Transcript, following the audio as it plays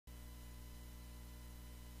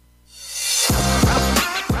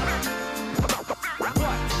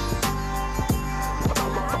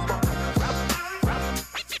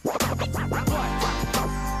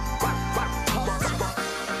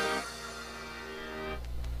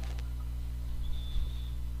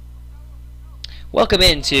Welcome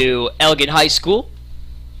into Elgin High School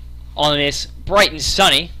on this bright and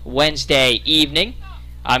sunny Wednesday evening.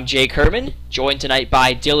 I'm Jake Herman, joined tonight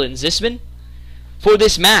by Dylan Zisman for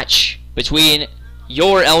this match between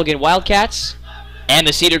your Elgin Wildcats and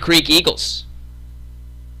the Cedar Creek Eagles.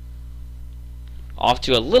 Off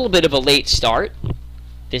to a little bit of a late start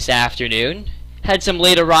this afternoon. Had some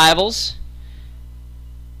late arrivals,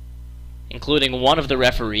 including one of the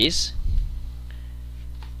referees.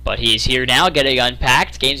 But he's here now, getting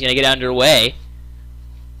unpacked. Game's going to get underway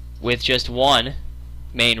with just one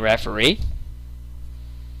main referee.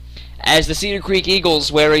 As the Cedar Creek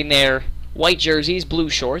Eagles, wearing their white jerseys, blue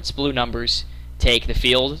shorts, blue numbers, take the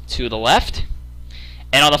field to the left.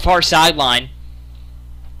 And on the far sideline,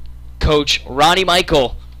 Coach Ronnie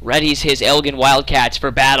Michael readies his Elgin Wildcats for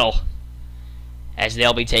battle, as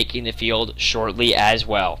they'll be taking the field shortly as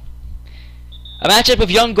well. A matchup of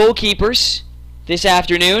young goalkeepers this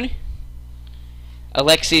afternoon.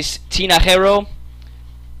 Alexis Tinajero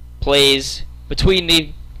plays between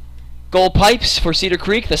the goal pipes for Cedar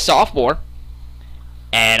Creek, the sophomore.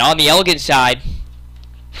 And on the Elgin side,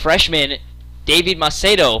 freshman David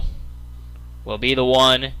Macedo will be the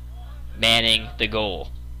one manning the goal.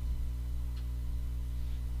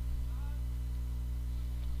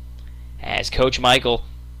 As Coach Michael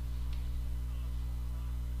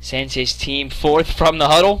sends his team forth from the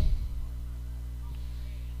huddle,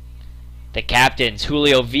 the captains,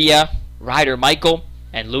 Julio Villa, Ryder Michael,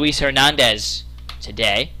 and Luis Hernandez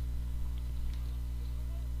today.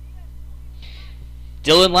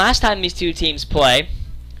 Dylan, last time these two teams play,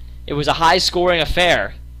 it was a high-scoring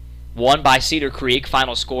affair, won by Cedar Creek,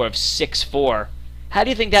 final score of 6-4. How do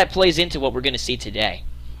you think that plays into what we're going to see today?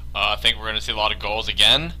 I think we're going to see a lot of goals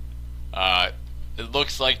again. It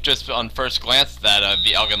looks like, just on first glance, that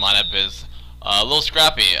the Elgin lineup is a little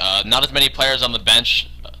scrappy. Not as many players on the bench.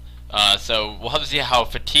 So we'll have to see how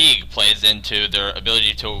fatigue plays into their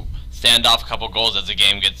ability to stand off a couple goals as the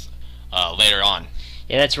game gets later on.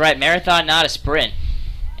 Yeah, that's right. Marathon, not a sprint.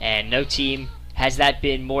 And no team has that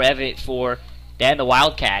been more evident for than the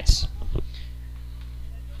Wildcats,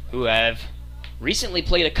 who have recently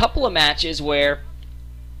played a couple of matches where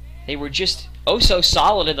they were just so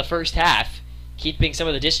solid in the first half, keeping some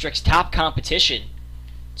of the district's top competition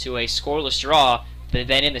to a scoreless draw. But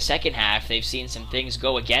then in the second half, they've seen some things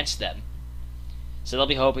go against them. So they'll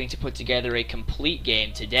be hoping to put together a complete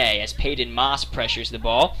game today as Peyton Moss pressures the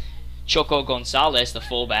ball. Choco Gonzalez, the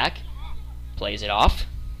fullback, plays it off.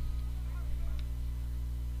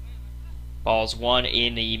 Ball's won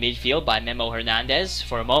in the midfield by Memo Hernandez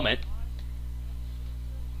for a moment.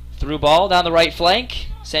 Through ball down the right flank,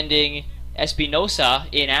 sending Espinosa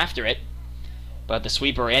in after it. But the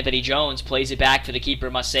sweeper, Anthony Jones, plays it back for the keeper,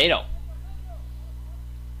 Macedo.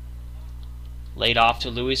 Laid off to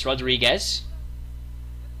Luis Rodriguez.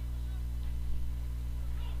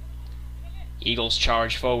 Eagles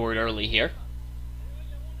charge forward early here.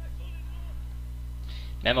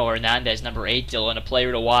 Memo Hernandez, number 8, Dylan, a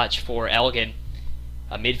player to watch for Elgin.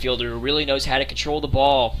 A midfielder who really knows how to control the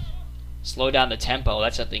ball, slow down the tempo.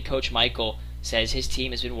 That's something Coach Michael says his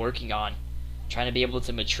team has been working on, trying to be able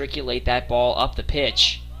to matriculate that ball up the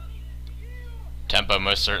pitch. Tempo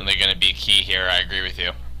most certainly going to be key here. I agree with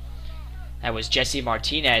you. That was Jesse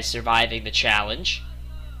Martinez surviving the challenge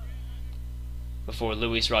before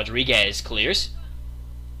Luis Rodriguez clears.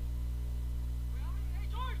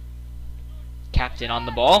 Captain on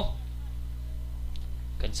the ball.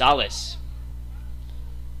 Gonzalez.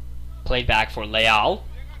 Played back for Leal.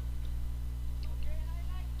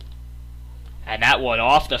 And that one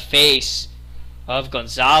off the face of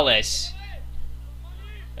Gonzalez.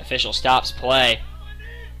 Official stops play.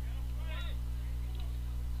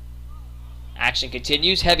 Action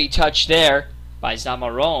continues. Heavy touch there by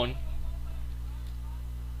Zamaron.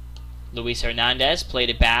 Luis Hernandez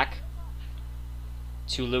played it back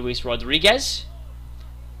to Luis Rodriguez.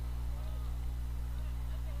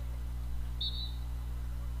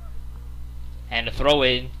 And a throw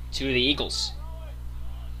in to the Eagles.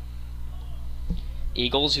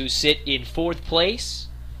 Eagles, who sit in 4th place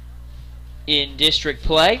in district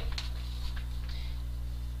play.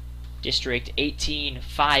 District 18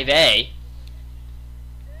 5A.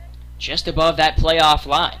 Just above that playoff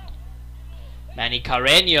line. Manny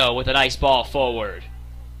Carreño with a nice ball forward.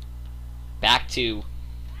 Back to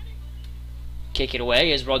kick it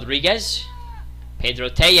away is Rodriguez. Pedro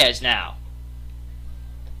Tellez now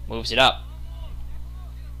moves it up.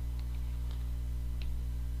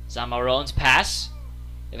 Zamaron's pass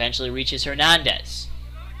eventually reaches Hernandez.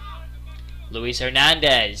 Luis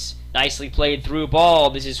Hernandez, nicely played through ball.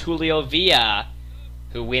 This is Julio Villa,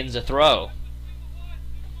 who wins a throw.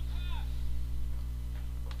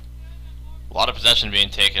 A lot of possession being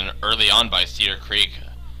taken early on by Cedar Creek.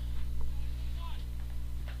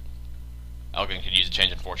 Elgin could use a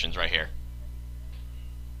change in fortunes right here.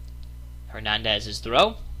 Hernandez's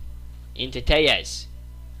throw into Tellez.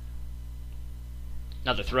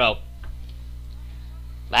 Another throw.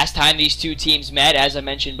 Last time these two teams met, as I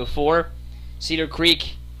mentioned before, Cedar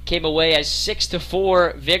Creek came away as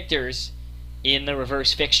 6-4 victors in the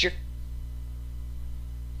reverse fixture.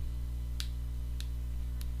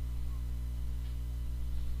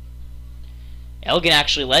 Elgin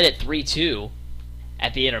actually led it 3-2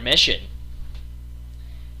 at the intermission.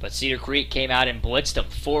 But Cedar Creek came out and blitzed them.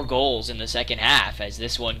 4 goals in the second half as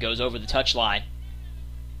this one goes over the touchline.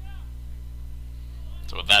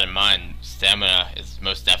 So with that in mind, stamina is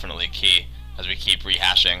most definitely key as we keep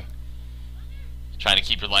rehashing. Trying to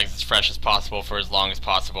keep your legs as fresh as possible for as long as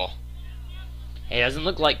possible. It doesn't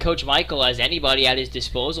look like Coach Michael has anybody at his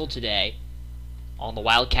disposal today on the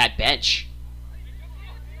Wildcat bench.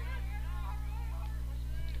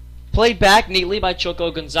 Played back neatly by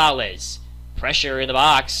Choco Gonzalez. Pressure in the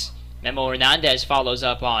box. Memo Hernandez follows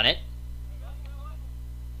up on it.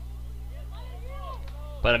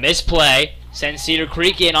 But a misplay sends Cedar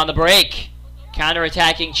Creek in on the break.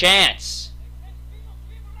 Counter-attacking chance.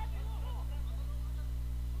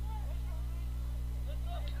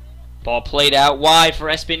 Ball played out wide for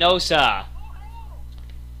Espinosa.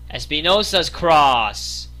 Espinosa's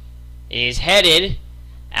cross is headed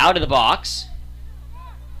out of the box.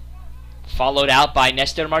 Followed out by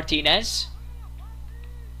Nestor Martinez.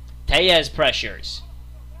 Tellez pressures.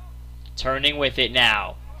 Turning with it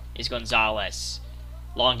now is Gonzalez.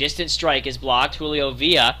 Long distance strike is blocked. Julio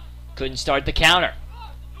Villa couldn't start the counter.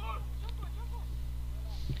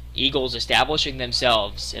 Eagles establishing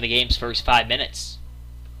themselves in the game's first 5 minutes.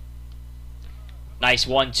 Nice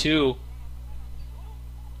 1-2.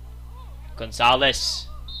 Gonzalez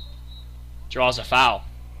draws a foul.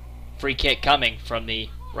 Free kick coming from the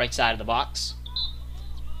right side of the box.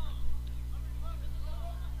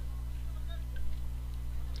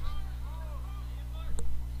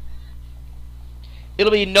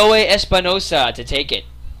 It'll be Noe Espinosa to take it.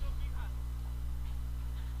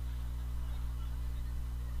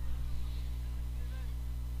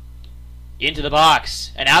 Into the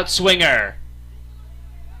box. An outswinger.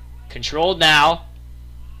 Controlled now.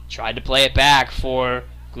 Tried to play it back for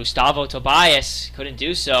Gustavo Tobias. Couldn't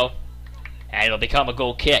do so. And it'll become a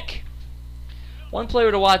goal kick. One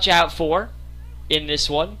player to watch out for in this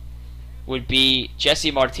one would be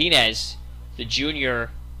Jesse Martinez, the junior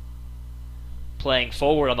playing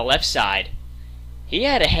forward on the left side. He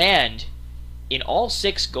had a hand in all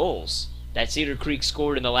 6 goals that Cedar Creek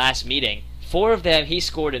scored in the last meeting. 4 of them he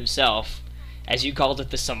scored himself, as you called it,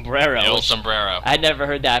 the sombrero. The old sombrero. I'd never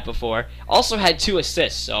heard that before. Also had 2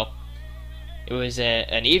 assists, so it was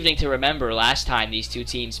an evening to remember last time these two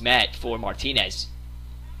teams met for Martinez.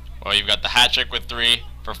 Well, you've got the hat trick with 3.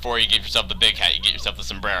 For 4, you give yourself the big hat. You get yourself the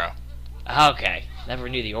sombrero. Okay. Never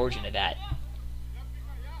knew the origin of that.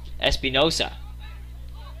 Espinosa.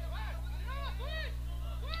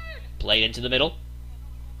 Played into the middle.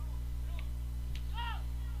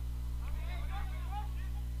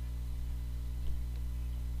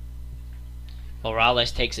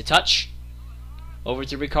 Morales takes a touch. Over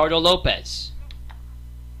to Ricardo Lopez.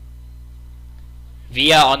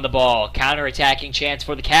 Villa on the ball. Counter-attacking chance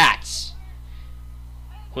for the Cats.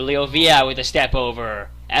 Julio Villa with a step over.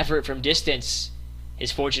 Effort from distance.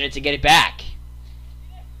 Is fortunate to get it back.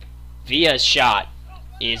 Villa's shot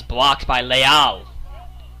is blocked by Leal.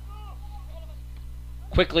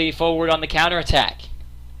 Quickly forward on the counter-attack.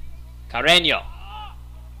 Carreño.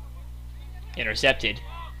 Intercepted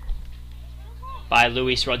by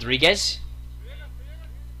Luis Rodriguez.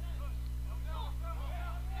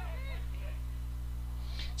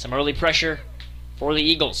 Some early pressure for the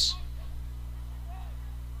Eagles.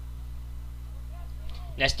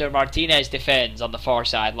 Nestor Martinez defends on the far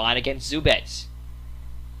sideline against Zubez.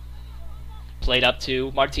 Played up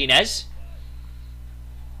to Martinez,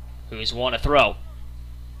 who's won a throw.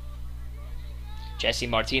 Jesse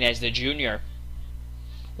Martinez, the junior,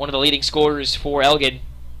 one of the leading scorers for Elgin.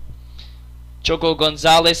 Choco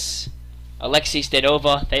Gonzalez, Alexis De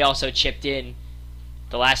Nova, they also chipped in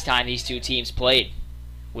the last time these two teams played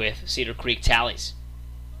with Cedar Creek tallies.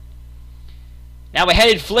 Now a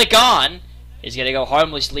headed flick on is going to go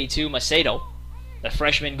harmlessly to Macedo, the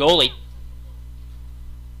freshman goalie,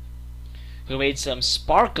 who made some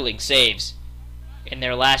sparkling saves in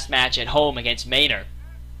their last match at home against Manor.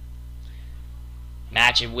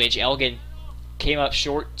 Match in which Elgin came up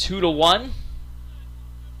short 2-1.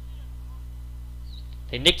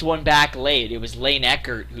 They nicked one back late. It was Lane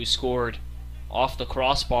Eckert who scored off the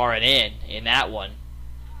crossbar and in that one.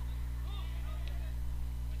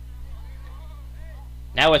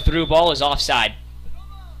 Now a through ball is offside.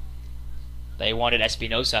 They wanted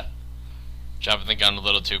Espinosa. Jumping the gun a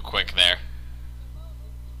little too quick there.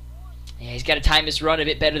 Yeah, he's got to time his run a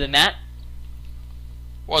bit better than that.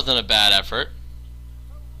 Wasn't a bad effort.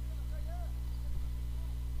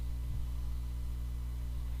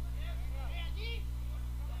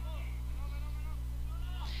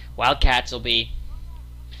 Wildcats will be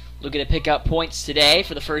looking to pick up points today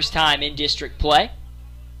for the first time in district play.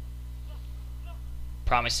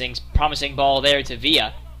 Promising ball there to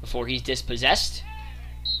Villa before he's dispossessed.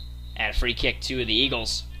 And a free kick to the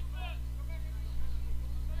Eagles.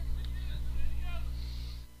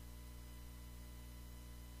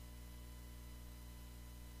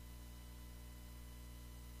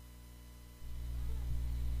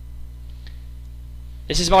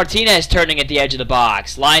 This is Martinez turning at the edge of the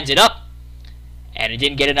box. Lines it up. And it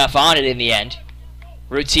didn't get enough on it in the end.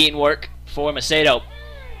 Routine work for Macedo.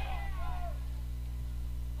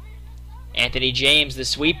 Anthony James, the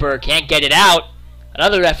sweeper, can't get it out.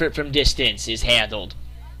 Another effort from distance is handled.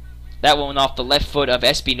 That one off the left foot of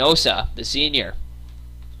Espinosa, the senior.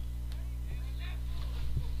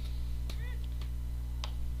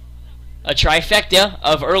 A trifecta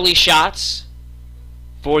of early shots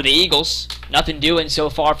for the Eagles. Nothing doing so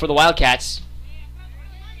far for the Wildcats.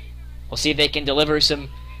 We'll see if they can deliver some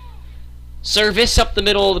service up the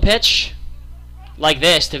middle of the pitch. Like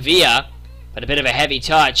this to Villa, but a bit of a heavy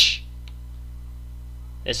touch.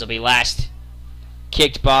 This will be last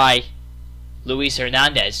kicked by Luis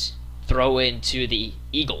Hernandez. Throw in to the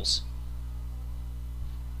Eagles,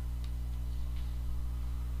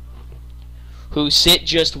 who sit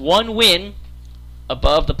just one win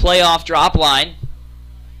above the playoff drop line.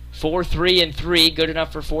 4-3-3, good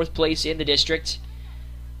enough for 4th place in the district.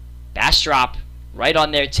 Bastrop right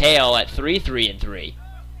on their tail at 3-3-3.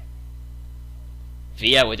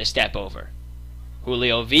 Villa with a step over.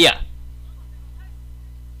 Julio Villa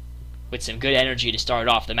with some good energy to start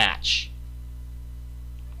off the match.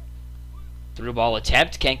 Through ball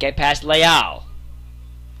attempt, can't get past Leal.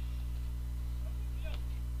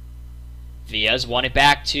 Villa's won it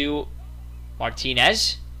back to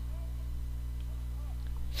Martinez.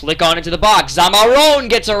 Flick on into the box. Zamarone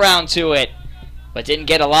gets around to it, but didn't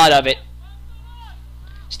get a lot of it.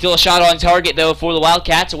 Still a shot on target, though, for the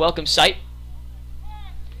Wildcats. A welcome sight.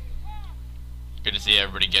 Good to see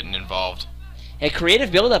everybody getting involved. A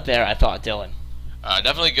creative build-up there, I thought, Dylan.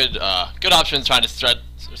 Definitely good options, trying to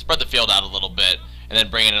spread the field out a little bit, and then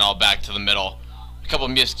bringing it all back to the middle. A couple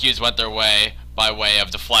of miscues went their way by way of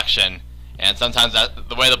deflection, and sometimes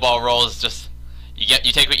the way the ball rolls, just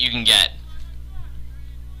you take what you can get.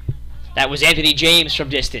 That was Anthony James from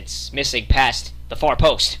distance, missing past the far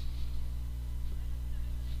post.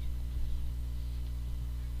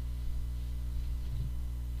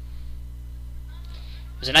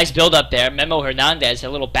 It was a nice build-up there. Memo Hernandez had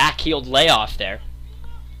a little back-heeled layoff there.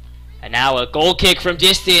 And now a goal kick from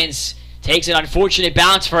distance. Takes an unfortunate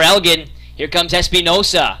bounce for Elgin. Here comes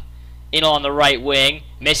Espinosa in on the right wing.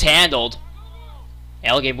 Mishandled.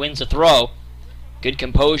 Elgin wins the throw. Good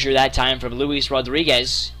composure that time from Luis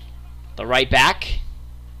Rodriguez, the right back.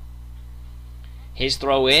 His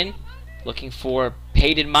throw in. Looking for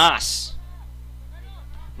Peyton Mas.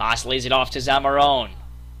 Mas lays it off to Zamarone.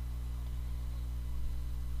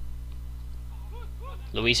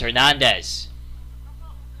 Luis Hernandez.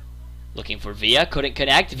 Looking for Villa. Couldn't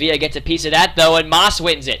connect. Villa gets a piece of that, though, and Mas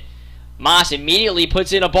wins it. Mas immediately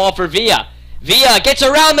puts in a ball for Villa. Villa gets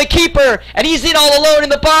around the keeper, and he's in all alone in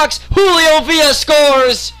the box. Julio Villa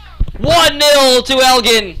scores! 1-0 to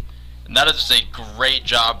Elgin. And that is just a great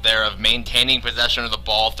job there of maintaining possession of the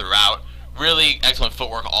ball throughout. Really excellent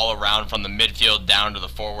footwork all around from the midfield down to the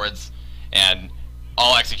forwards. And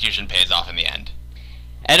all execution pays off in the end.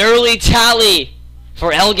 An early tally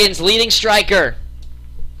for Elgin's leading striker.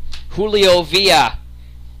 Julio Villa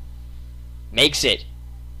makes it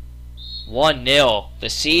 1-0. The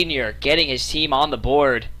senior getting his team on the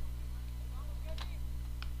board.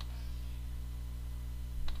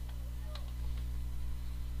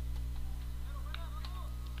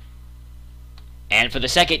 And for the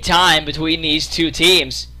second time between these two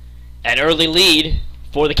teams, an early lead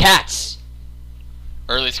for the Cats.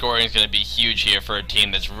 Early scoring is going to be huge here for a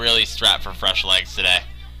team that's really strapped for fresh legs today.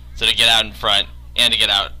 So to get out in front and to get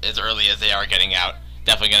out as early as they are getting out,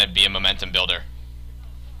 definitely going to be a momentum builder.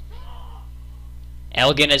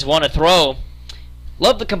 Elgin has won a throw.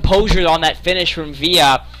 Love the composure on that finish from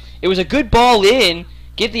Villa. It was a good ball in.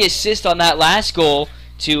 Give the assist on that last goal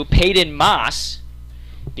to Peyton Mas,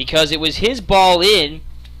 because it was his ball in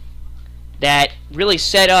that really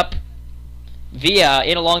set up Villa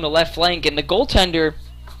in along the left flank, and the goaltender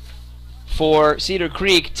for Cedar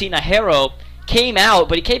Creek, Tinajero, came out,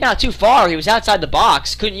 but he came out too far. He was outside the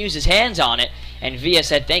box, couldn't use his hands on it, and Villa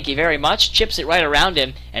said thank you very much, chips it right around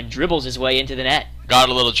him, and dribbles his way into the net. Got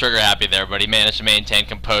a little trigger happy there, but he managed to maintain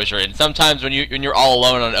composure. And sometimes when you're all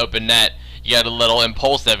alone on an open net, you get a little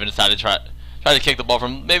impulsive and decide to try to kick the ball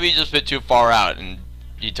from maybe just a bit too far out. And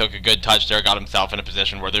he took a good touch there, got himself in a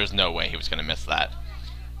position where there's no way he was going to miss that.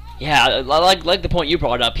 Yeah, I like the point you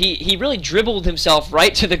brought up. He really dribbled himself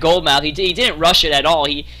right to the goal mouth. He didn't rush it at all.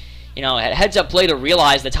 He, had a heads-up play to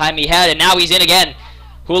realize the time he had, and now he's in again.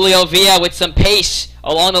 Julio Villa with some pace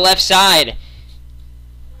along the left side.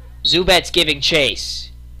 Zubet's giving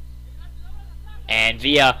chase. And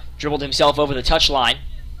Villa dribbled himself over the touchline.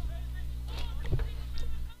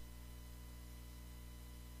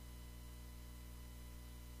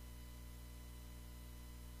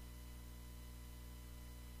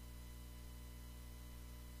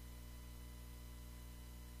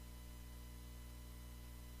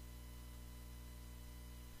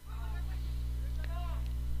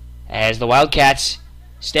 As the Wildcats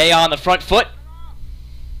stay on the front foot.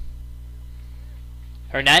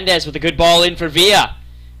 Hernandez with a good ball in for Villa.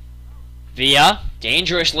 Villa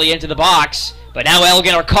dangerously into the box, but now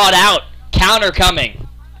Elgin are caught out. Counter coming.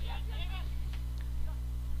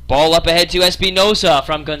 Ball up ahead to Espinosa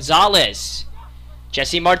from Gonzalez.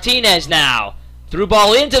 Jesse Martinez now. Threw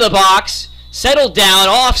ball into the box. Settled down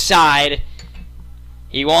offside.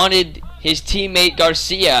 He wanted his teammate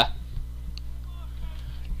Garcia,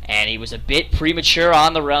 and he was a bit premature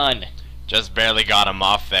on the run. Just barely got him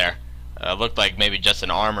off there. Looked like maybe just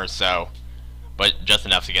an arm or so, but just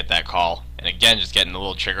enough to get that call. And again, just getting a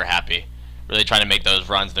little trigger happy. Really trying to make those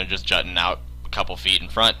runs. They're just jutting out a couple feet in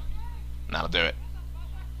front. And that'll do it.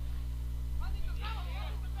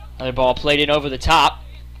 Another ball played in over the top.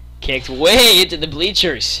 Kicked way into the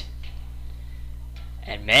bleachers.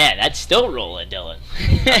 And man, that's still rolling, Dylan.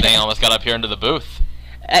 That thing almost got up here into the booth.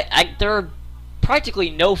 There are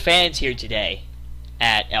practically no fans here today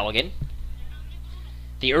at Elgin.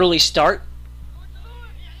 The early start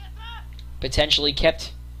potentially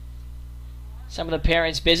kept some of the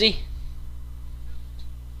parents busy.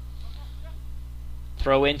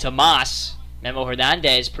 Throw into Mas. Memo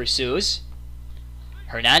Hernandez pursues.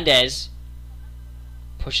 Hernandez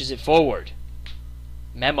pushes it forward.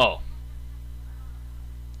 Memo.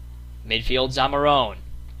 Midfield Zamarone.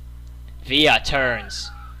 Villa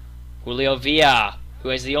turns. Julio Villa, who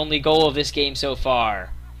has the only goal of this game so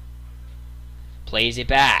far, plays it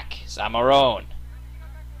back. Zamarone.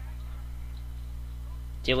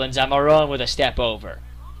 Dylan Zamarone with a step over.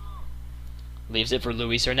 Leaves it for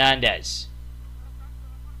Luis Hernandez.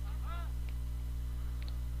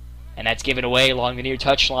 And that's given away along the near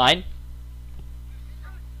touchline.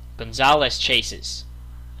 Gonzalez chases.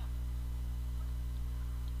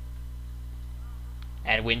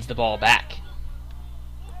 And wins the ball back.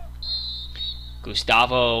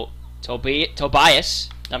 Gustavo Tobias,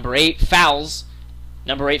 number 8, fouls.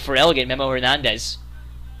 Number 8 for Elgin, Memo Hernandez.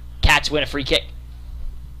 Cats win a free kick.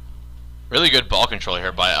 Really good ball control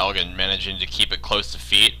here by Elgin, managing to keep it close to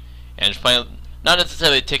feet. And just playing, not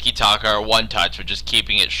necessarily tiki-taka or one-touch, but just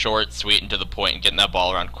keeping it short, sweet, and to the point, and getting that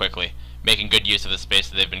ball around quickly. Making good use of the space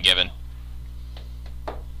that they've been given.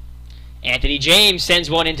 Anthony James sends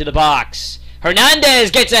one into the box.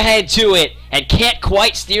 Hernandez gets ahead to it and can't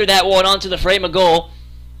quite steer that one onto the frame of goal.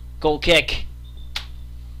 Goal kick.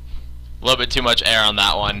 A little bit too much air on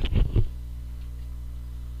that one.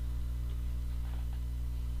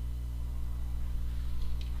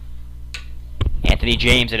 Anthony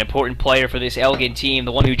James, an important player for this Elgin team,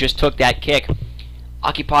 the one who just took that kick,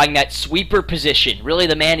 occupying that sweeper position. Really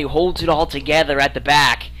the man who holds it all together at the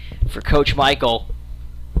back for Coach Michael.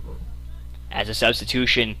 As a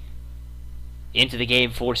substitution into the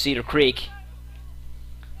game for Cedar Creek.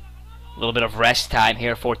 A little bit of rest time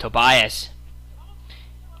here for Tobias.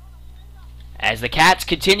 As the Cats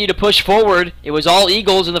continue to push forward, it was all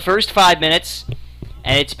Eagles in the first 5 minutes,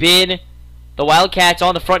 and it's been the Wildcats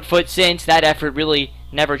on the front foot since. That effort really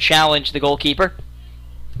never challenged the goalkeeper.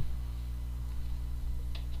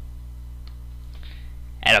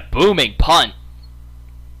 And a booming punt.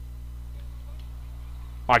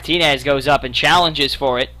 Martinez goes up and challenges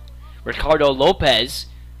for it. Ricardo Lopez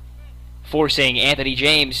forcing Anthony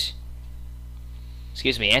Jones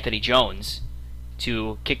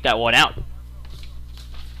to kick that one out.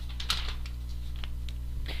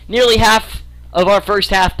 Nearly half of our first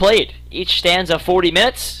half played. Each stanza 40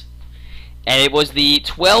 minutes. And it was the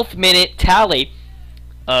 12th minute tally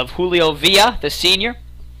of Julio Villa, the senior,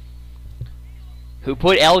 who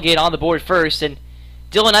put ELGIN on the board first. And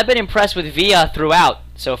Dylan, I've been impressed with Villa throughout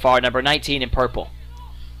so far, number 19 in purple.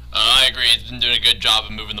 I agree. He's been doing a good job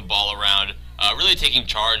of moving the ball around, really taking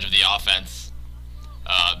charge of the offense,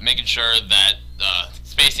 making sure that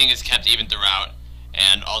spacing is kept even throughout,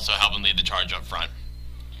 and also helping lead the charge up front.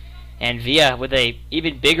 And Villa with a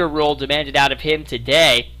even bigger role demanded out of him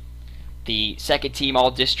today, the second-team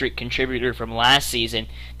All-District contributor from last season,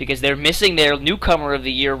 because they're missing their newcomer of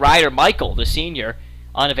the year, Ryder Michael, the senior,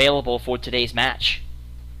 unavailable for today's match.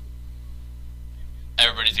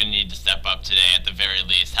 Everybody's going to need to step up today at the very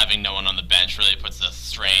least. Having no one on the bench really puts a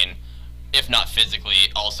strain, if not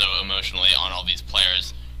physically, also emotionally, on all these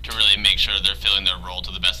players to really make sure they're filling their role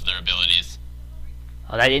to the best of their abilities.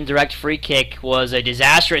 Well, that indirect free kick was a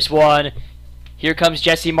disastrous one. Here comes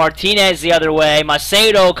Jesse Martinez the other way.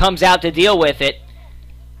 Macedo comes out to deal with it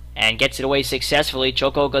and gets it away successfully.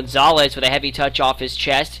 Choco Gonzalez with a heavy touch off his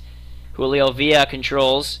chest. Julio Villa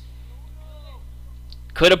controls.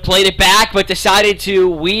 Could have played it back, but decided to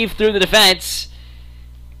weave through the defense.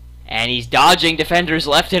 And he's dodging defenders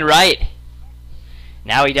left and right.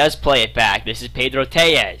 Now he does play it back. This is Pedro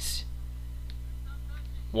Tellez.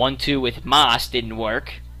 1-2 with Mas didn't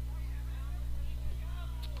work.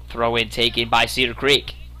 Throw in taken by Cedar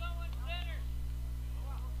Creek.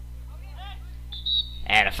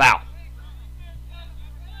 And a foul.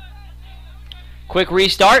 Quick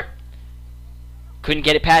restart. Couldn't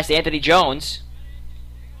get it past Anthony Jones.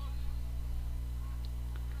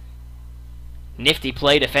 Nifty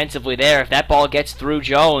play defensively there. If that ball gets through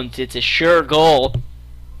Jones, it's a sure goal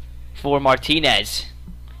for Martinez.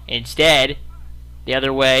 Instead, the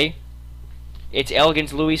other way, it's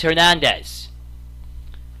ELGIN's Luis Hernandez.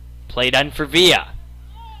 Play done for Villa.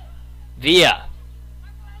 Villa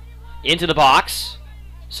into the box,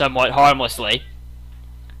 somewhat harmlessly.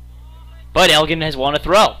 But ELGIN has won a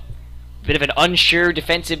throw. Bit of an unsure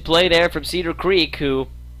defensive play there from Cedar Creek, who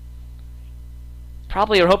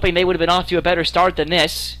probably are hoping they would have been off to a better start than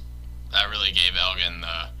this. That really gave ELGIN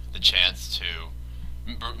the chance to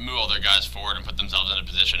move all their guys forward and put themselves in a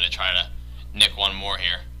position to try to nick one more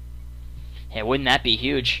here. Yeah, wouldn't that be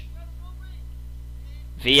huge?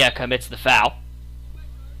 Villa commits the foul.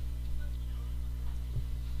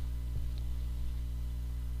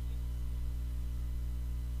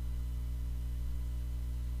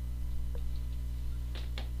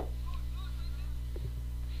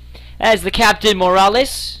 As the captain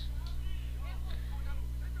Morales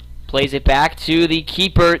plays it back to the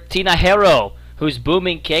keeper Tinajero, whose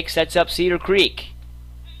booming kick sets up Cedar Creek.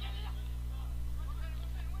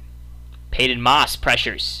 Peyton Moss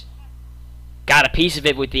pressures. Got a piece of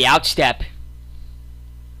it with the outstep.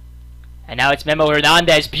 And now it's Memo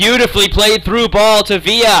Hernandez. Beautifully played through ball to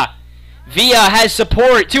Villa. Villa has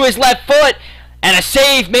support to his left foot. And a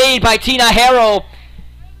save made by Tinajero.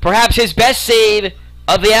 Perhaps his best save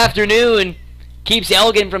of the afternoon. Keeps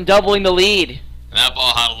ELGIN from doubling the lead. And that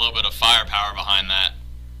ball had a little bit of firepower behind that.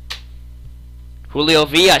 Julio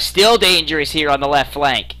Villa still dangerous here on the left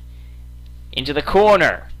flank. Into the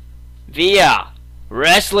corner. Villa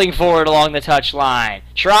wrestling forward along the touchline,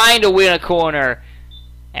 trying to win a corner,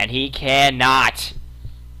 and he cannot.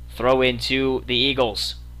 Throw into the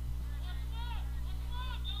Eagles.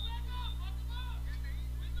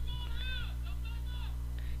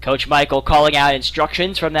 Coach Michael calling out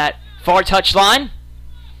instructions from that far touchline.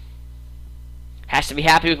 Has to be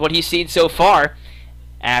happy with what he's seen so far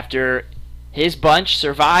after his bunch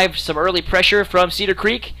survived some early pressure from Cedar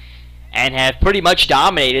Creek and have pretty much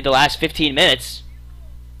dominated the last 15 minutes.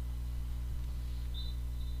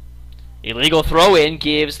 Illegal throw-in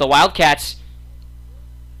gives the Wildcats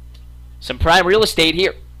some prime real estate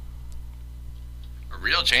here. A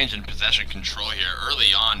real change in possession control here.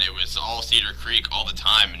 Early on, it was all Cedar Creek all the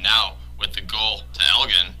time, and now with the goal to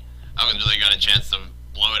ELGIN, ELGIN's really got a chance to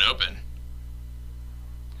blow it open.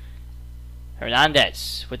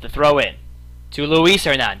 Hernandez with the throw-in to Luis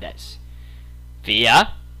Hernandez.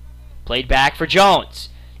 Villa played back for Jones.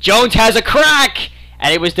 Jones has a crack!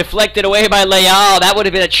 And it was deflected away by Leal. That would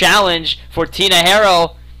have been a challenge for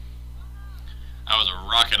Tinajero. That was a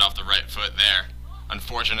rocket off the right foot there.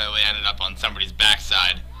 Unfortunately, ended up on somebody's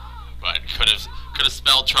backside, but could have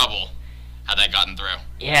spelled trouble had that gotten through.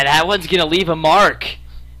 Yeah, that one's gonna leave a mark.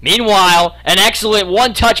 Meanwhile, an excellent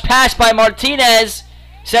one-touch pass by Martinez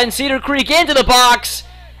sends Cedar Creek into the box,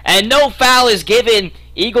 and no foul is given.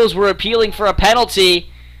 Eagles were appealing for a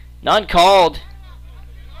penalty, none called.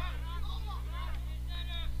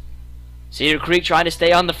 Cedar Creek trying to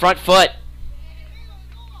stay on the front foot.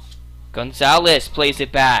 Gonzalez plays it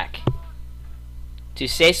back to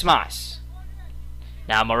Sesmas.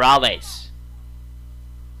 Now Morales.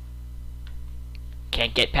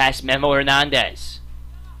 Can't get past Memo Hernandez.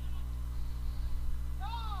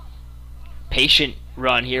 Patient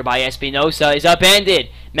run here by Espinosa is upended.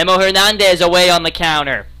 Memo Hernandez away on the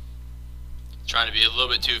counter. Trying to be a little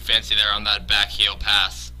bit too fancy there on that back heel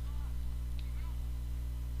pass.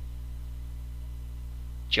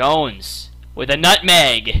 Jones with a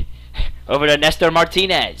nutmeg over to Nestor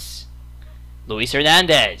Martinez. Luis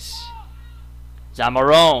Hernandez.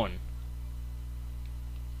 Zamarone.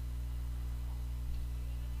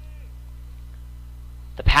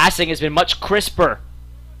 The passing has been much crisper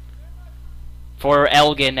for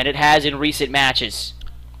Elgin than it has in recent matches.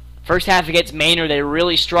 First half against Maynard, they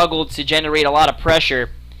really struggled to generate a lot of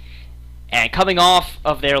pressure. And coming off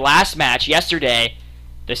of their last match yesterday,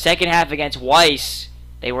 the second half against Weiss,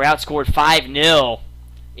 they were outscored 5-0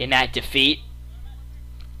 in that defeat.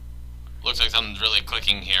 Looks like something's really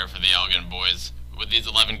clicking here for the Elgin boys. With these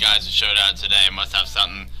 11 guys who showed out today, must have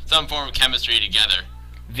some form of chemistry together.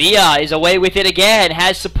 Villa is away with it again,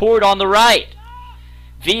 has support on the right.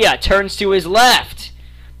 Villa turns to his left.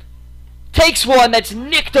 Takes one that's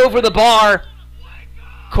nicked over the bar.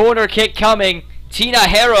 Corner kick coming. Tina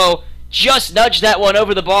Harrow just nudged that one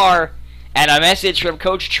over the bar. And a message from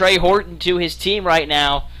Coach Trey Horton to his team right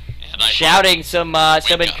now, shouting some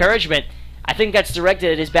encouragement. I think that's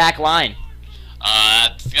directed at his back line.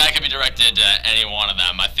 That could be directed to any one of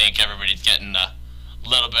them. I think everybody's getting a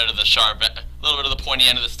little bit of the pointy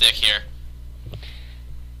end of the stick here.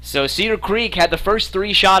 So Cedar Creek had the first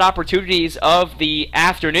 3 shot opportunities of the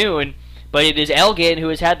afternoon, but it is Elgin who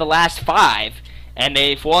has had the last 5, and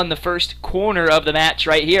they've won the first corner of the match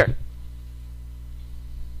right here.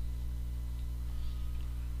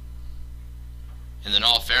 And in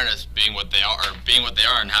all fairness, being what they are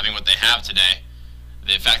and having what they have today,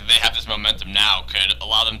 the fact that they have this momentum now could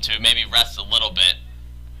allow them to maybe rest a little bit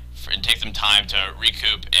and take some time to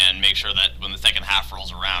recoup and make sure that when the second half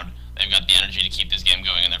rolls around, they've got the energy to keep this game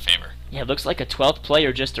going in their favor. Yeah, it looks like a 12th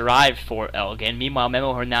player just arrived for Elgin. Meanwhile,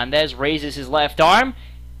 Memo Hernandez raises his left arm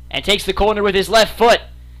and takes the corner with his left foot.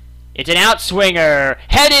 It's an outswinger,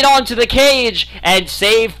 headed onto the cage, and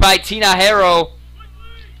saved by Tina Harrow.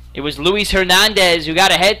 It was Luis Hernandez who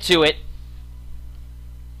got ahead to it.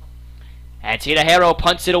 And Tina Harrow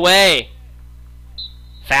punts it away.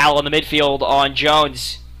 Foul in the midfield on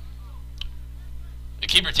Jones. The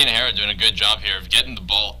keeper, Tina Harrow, doing a good job here of getting the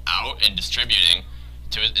ball out and distributing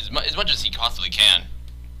to as much as he possibly can.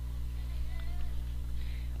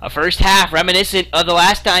 A first half reminiscent of the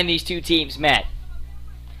last time these two teams met.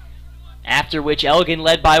 After which Elgin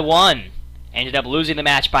led by 1. Ended up losing the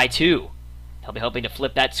match by 2. They'll be hoping to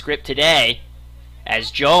flip that script today as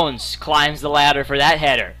Jones climbs the ladder for that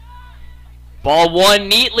header. Ball won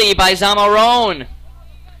neatly by Zamarone.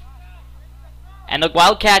 And the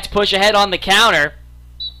Wildcats push ahead on the counter.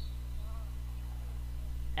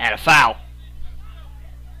 And a foul.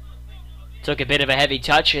 Took a bit of a heavy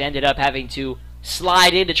touch and ended up having to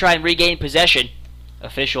slide in to try and regain possession.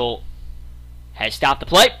 Official has stopped the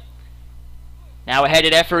play. Now a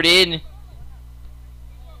headed effort in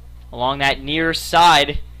along that near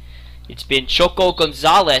side. It's been Choco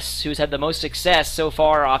Gonzalez who's had the most success so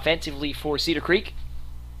far offensively for Cedar Creek.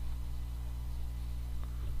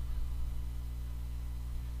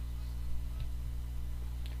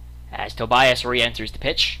 As Tobias re-enters the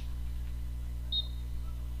pitch.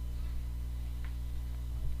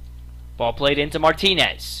 Ball played into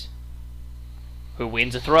Martinez, who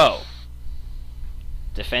wins a throw.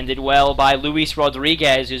 Defended well by Luis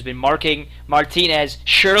Rodriguez, who's been marking Martinez.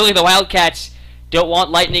 Surely the Wildcats don't want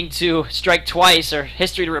lightning to strike twice, or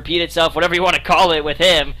history to repeat itself, whatever you want to call it with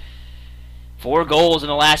him. 4 goals in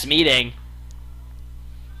the last meeting.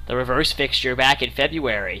 The reverse fixture back in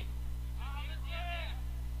February.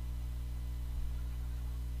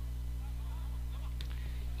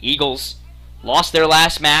 Eagles lost their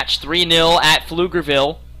last match 3-0 at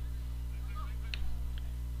Pflugerville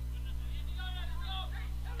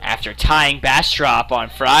after tying Bastrop on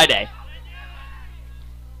Friday.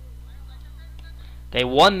 They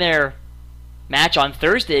won their match on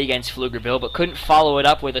Thursday against Pflugerville, but couldn't follow it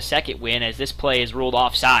up with a second win as this play is ruled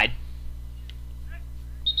offside.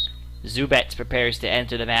 Zubets prepares to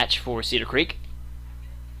enter the match for Cedar Creek.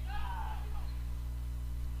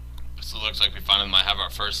 So it looks like we finally might have our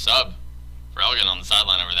first sub for Elgin on the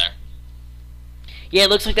sideline over there. Yeah, it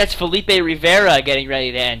looks like that's Felipe Rivera getting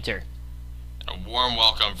ready to enter. A warm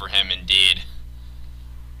welcome for him indeed.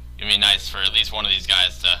 It'd be nice for at least one of these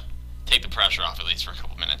guys to take the pressure off at least for a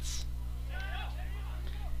couple minutes.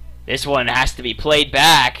 This one has to be played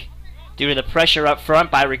back due to the pressure up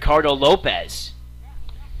front by Ricardo Lopez.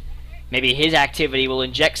 Maybe his activity will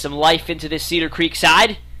inject some life into this Cedar Creek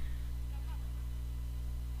side.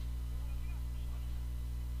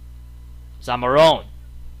 Zamarone.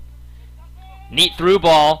 Neat through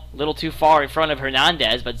ball, a little too far in front of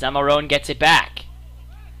Hernandez, but Zamarone gets it back.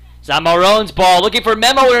 Zamarone's ball, looking for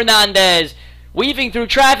Memo Hernandez, weaving through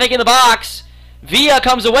traffic in the box. Villa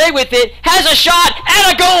comes away with it, has a shot,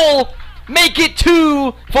 and a goal! Make it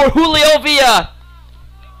 2 for Julio Villa.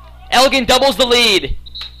 Elgin doubles the lead.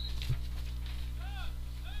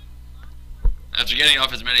 After getting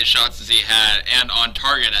off as many shots as he had, and on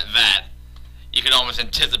target at that, you could almost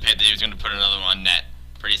anticipate that he was going to put another one on net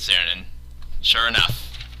pretty soon, and sure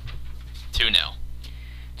enough, 2-0.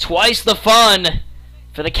 Twice the fun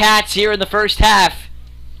for the Cats here in the first half.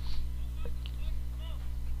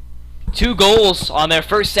 2 goals on their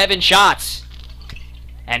first 7 shots.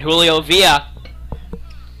 And Julio Villa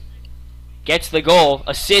gets the goal.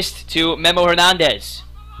 Assist to Memo Hernandez.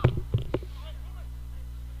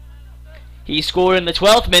 He scored in the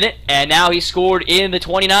 12th minute, and now he scored in the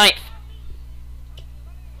 29th.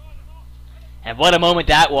 And what a moment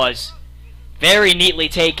that was. Very neatly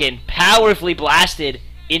taken, powerfully blasted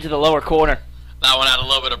into the lower corner. That one had a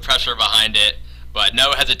little bit of pressure behind it, but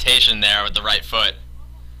no hesitation there with the right foot.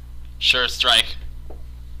 Sure strike,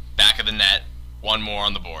 back of the net, 1 more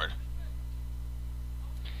on the board.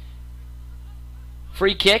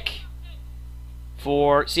 Free kick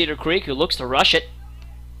for Cedar Creek, who looks to rush it.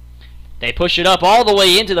 They push it up all the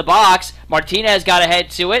way into the box. Martinez got ahead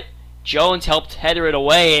to it. Jones helped header it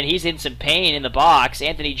away, and he's in some pain in the box.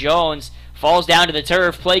 Anthony Jones falls down to the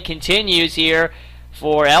turf. Play continues here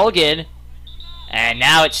for Elgin. And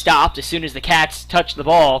now it's stopped as soon as the Cats touch the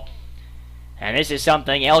ball. And this is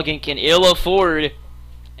something Elgin can ill afford.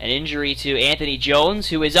 An injury to Anthony Jones,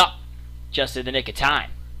 who is up just in the nick of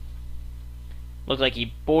time. Looked like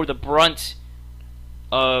he bore the brunt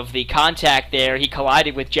of the contact there. He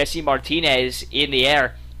collided with Jesse Martinez in the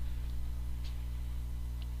air.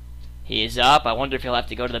 He is up. I wonder if he'll have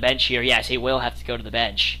to go to the bench here. Yes, he will have to go to the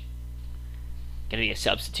bench. Going to be a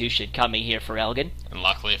substitution coming here for Elgin. And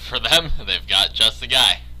luckily for them, they've got just the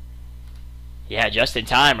guy. Yeah, just in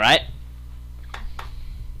time, right?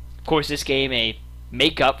 Of course, this game a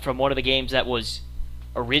makeup from one of the games that was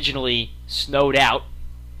originally snowed out.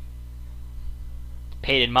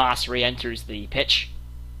 Peyton Moss re-enters the pitch.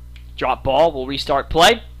 Drop ball, will restart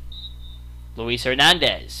play. Luis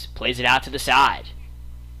Hernandez plays it out to the side.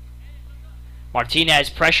 Martinez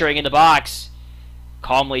pressuring in the box.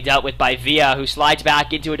 Calmly dealt with by Villa, who slides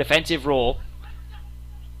back into a defensive role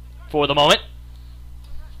for the moment.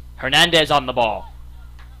 Hernandez on the ball.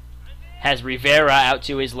 Has Rivera out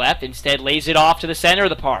to his left. Instead lays it off to the center of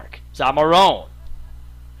the park. Zamarone.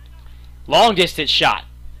 Long distance shot.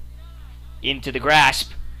 Into the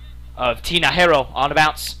grasp of Tinajero on a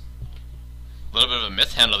bounce. A little bit of a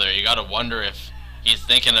mishandle there. You got to wonder if he's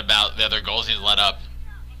thinking about the other goals he's let up.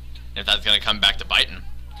 If that's going to come back to bite him.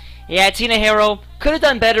 Yeah, Tinajero could have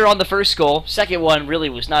done better on the first goal. Second one really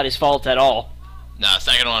was not his fault at all. No,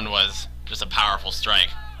 second one was just a powerful strike.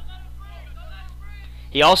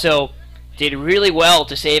 He also did really well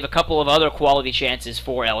to save a couple of other quality chances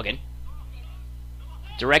for Elgin.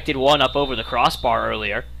 Directed one up over the crossbar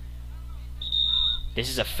earlier. This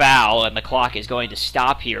is a foul, and the clock is going to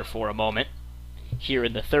stop here for a moment. Here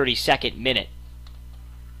in the 32nd minute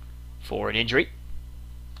for an injury.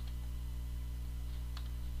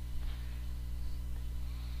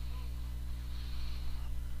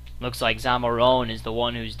 Looks like Zamarone is the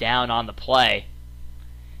one who's down on the play.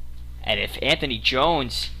 And if Anthony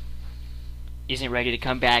Jones isn't ready to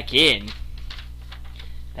come back in,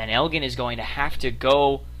 then Elgin is going to have to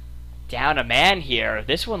go down a man here.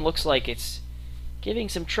 This one looks like it's giving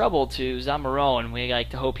some trouble to Zamarone. We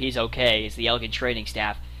like to hope he's okay as the Elgin training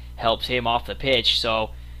staff helps him off the pitch.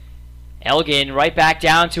 So Elgin right back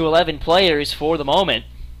down to 11 players for the moment.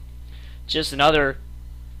 Just another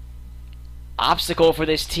obstacle for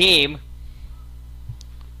this team,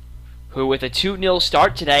 who with a 2-0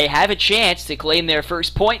 start today have a chance to claim their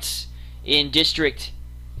first points in District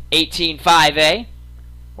 18-5A,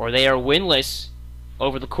 or they are winless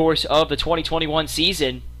over the course of the 2021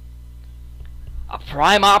 season. A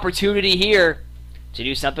prime opportunity here to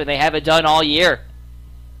do something they haven't done all year.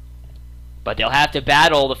 But they'll have to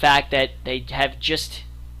battle the fact that they have just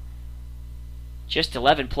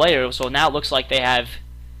 11 players, so now it looks like they have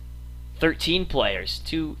 13 players,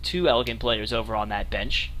 two Elgin players over on that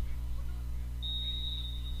bench.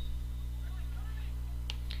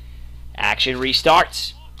 Action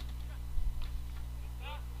restarts.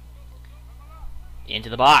 Into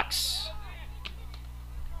the box.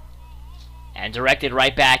 And directed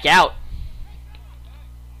right back out.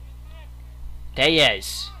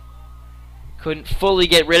 Tellez couldn't fully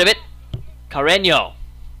get rid of it. Carreño.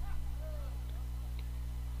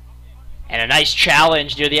 And a nice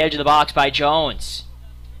challenge near the edge of the box by Jones.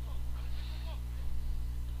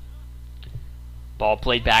 Ball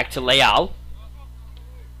played back to Leal.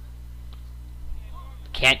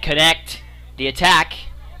 Can't connect the attack.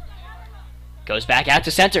 Goes back out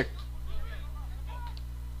to center.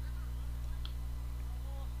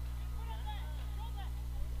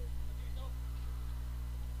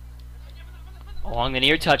 Along the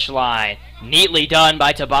near touch line. Neatly done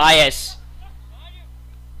by Tobias.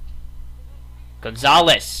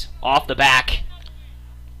 Gonzalez off the back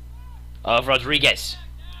of Rodriguez.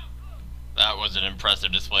 That was an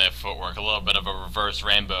impressive display of footwork. A little bit of a reverse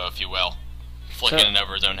rainbow, if you will. Flicking it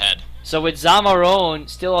over his own head. So with Zamarone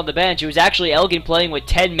still on the bench, it was actually Elgin playing with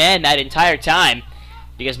 10 men that entire time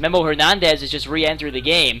because Memo Hernandez has just re-entered the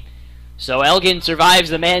game. So Elgin survives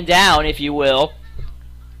the man down, if you will.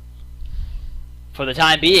 For the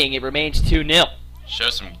time being, it remains 2-0. Show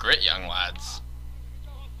some grit, young lads.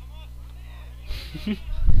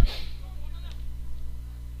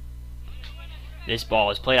 This ball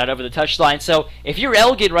is played out over the touchline. So if you're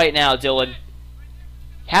Elgin right now, Dylan,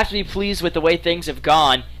 have to be pleased with the way things have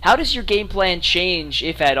gone. How does your game plan change,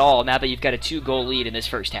 if at all, now that you've got a 2-goal lead in this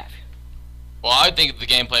first half? Well, I think the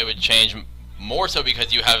gameplay would change more so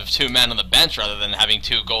because you have 2 men on the bench rather than having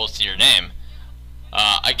 2 goals to your name.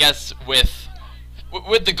 I guess with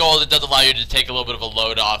the goals, it does allow you to take a little bit of a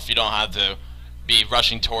load off. You don't have to be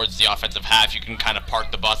rushing towards the offensive half. You can kind of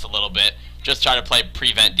park the bus a little bit. Just try to play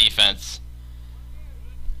prevent defense.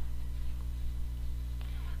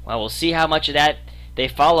 Well, we'll see how much of that they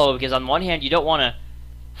follow, because on one hand, you don't want to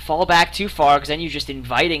fall back too far, because then you're just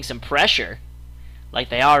inviting some pressure, like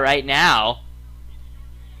they are right now.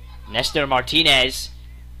 Nestor Martinez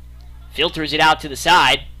filters it out to the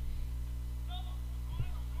side.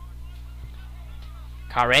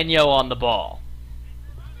 Carreño on the ball.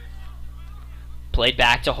 Played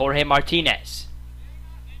back to Jorge Martinez.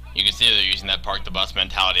 You can see they're using that park the bus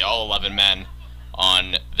mentality, all 11 men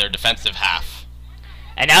on their defensive half.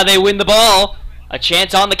 And now they win the ball. A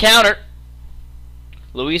chance on the counter.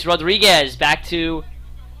 Luis Rodriguez back to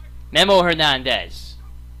Memo Hernandez.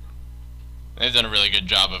 They've done a really good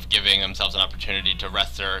job of giving themselves an opportunity to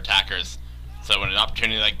rest their attackers. So when an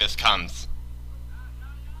opportunity like this comes...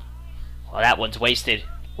 Well, that one's wasted.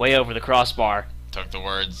 Way over the crossbar. Took the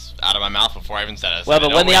words out of my mouth before I even said it. Well,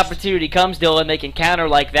 but when the opportunity comes, Dylan, they can counter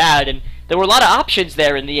like that. And there were a lot of options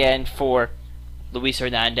there in the end for Luis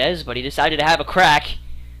Hernandez, but he decided to have a crack.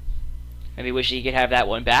 Maybe wish he could have that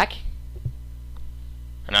one back.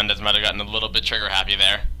 Hernandez might have gotten a little bit trigger happy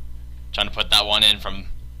there. Trying to put that one in from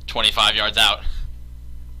 25 yards out.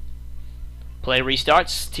 Play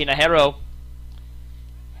restarts. Tinajero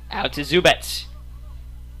out to Zubets.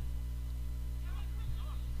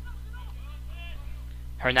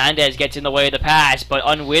 Hernandez gets in the way of the pass, but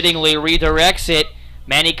unwittingly redirects it.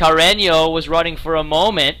 Manny Carreño was running for a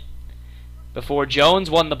moment before Jones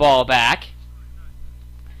won the ball back.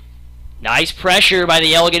 Nice pressure by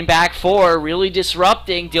the Elgin back four, really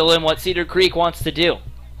disrupting, Dylan, what Cedar Creek wants to do.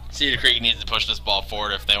 Cedar Creek needs to push this ball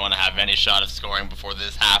forward if they want to have any shot of scoring before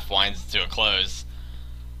this half winds to a close.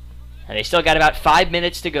 And they still got about 5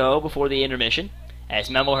 minutes to go before the intermission,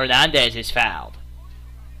 as Memo Hernandez is fouled.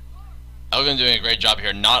 Elgin doing a great job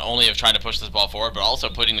here, not only of trying to push this ball forward, but also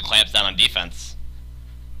putting the clamps down on defense.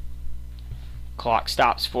 Clock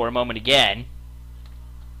stops for a moment again.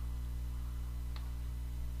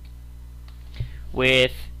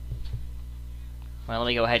 With, well, let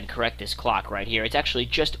me go ahead and correct this clock right here. It's actually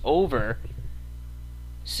just over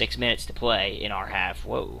 6 minutes to play in our half.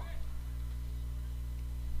 Whoa.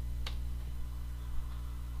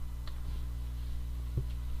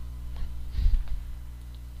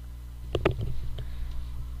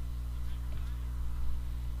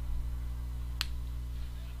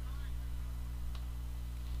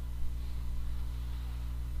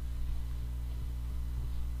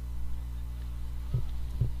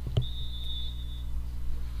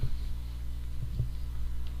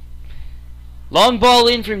 Long ball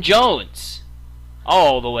in from Jones.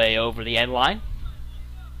 All the way over the end line.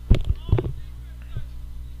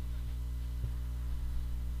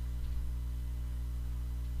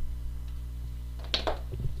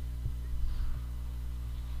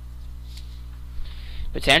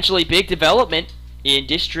 Potentially big development in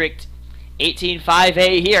District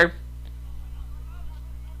 18-5A here,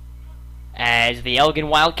 as the Elgin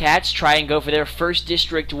Wildcats try and go for their first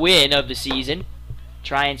district win of the season.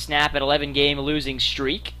 Try and snap an 11-game losing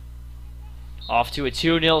streak. Off to a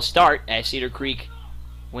 2-0 start as Cedar Creek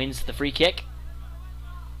wins the free kick.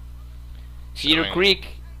 Cedar Creek...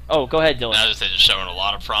 Oh, go ahead, Dylan. I was just showing a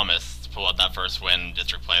lot of promise to pull out that first win in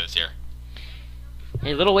district play this year.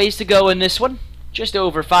 A little ways to go in this one. Just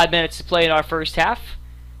over 5 minutes to play in our first half.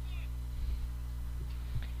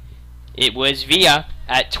 It was Villa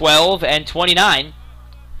at 12 and 29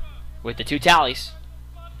 with the 2 tallies.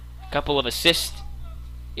 A couple of assists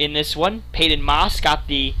in this one. Peyton Moss got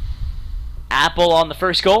the apple on the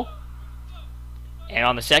first goal. And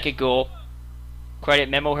on the second goal, credit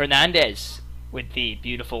Memo Hernandez with the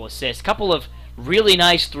beautiful assist. A couple of really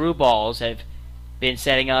nice through balls have been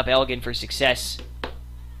setting up Elgin for success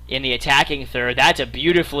in the attacking third. That's a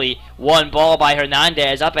beautifully won ball by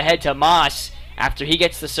Hernandez up ahead to Moss after he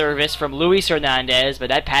gets the service from Luis Hernandez, but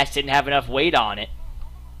that pass didn't have enough weight on it.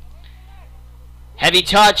 Heavy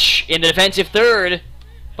touch in the defensive third,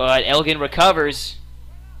 but Elgin recovers.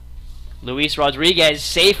 Luis Rodriguez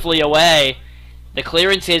safely away. The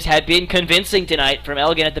clearances had been convincing tonight from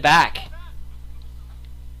Elgin at the back.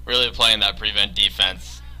 Really playing that prevent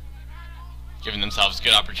defense, giving themselves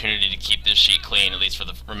good opportunity to keep this sheet clean, at least for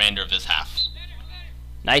the remainder of this half.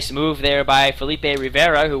 Nice move there by Felipe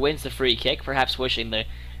Rivera, who wins the free kick, perhaps wishing the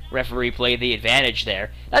referee played the advantage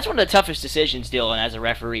there. That's one of the toughest decisions, Dylan, as a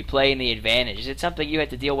referee, playing the advantage. Is it something you had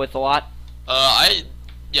to deal with a lot?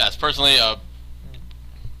 Yes, personally,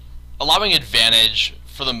 allowing advantage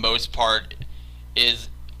for the most part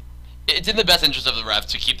it's in the best interest of the ref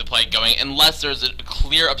to keep the play going, unless there's a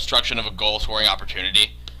clear obstruction of a goal-scoring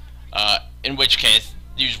opportunity, in which case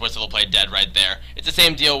you just whistle the play dead right there. It's the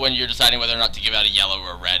same deal when you're deciding whether or not to give out a yellow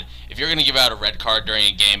or a red. If you're going to give out a red card during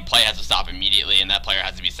a game, play has to stop immediately and that player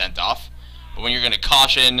has to be sent off. But when you're going to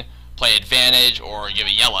caution, play advantage, or give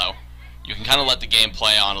a yellow, you can kind of let the game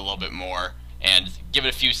play on a little bit more and give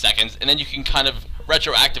it a few seconds, and then you can kind of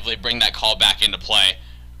retroactively bring that call back into play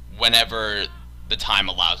whenever the time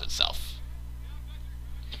allows itself.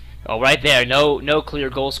 Oh, right there, no clear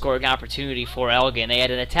goal-scoring opportunity for Elgin. They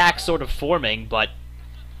had an attack sort of forming, but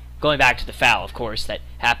going back to the foul, of course, that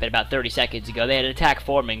happened about 30 seconds ago. They had an attack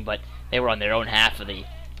forming, but they were on their own half of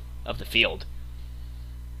the field.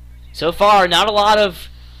 So far, not a lot of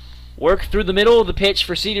work through the middle of the pitch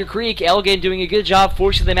for Cedar Creek. Elgin doing a good job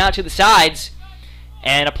forcing them out to the sides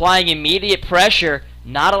and applying immediate pressure.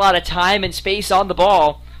 Not a lot of time and space on the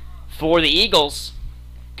ball for the Eagles.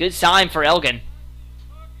 Good sign for Elgin.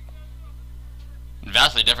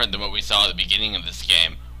 Vastly different than what we saw at the beginning of this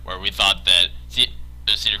game, where we thought that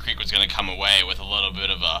Cedar Creek was going to come away with a little bit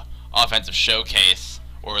of a offensive showcase,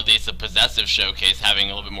 or at least a possessive showcase, having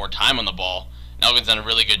a little bit more time on the ball. And Elgin's done a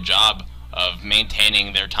really good job of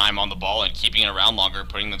maintaining their time on the ball and keeping it around longer,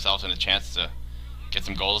 putting themselves in a chance to get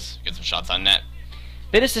some goals, get some shots on net.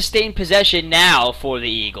 Bit of sustained possession now for the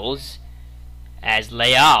Eagles, as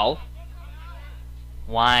Leal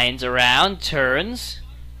winds around, turns,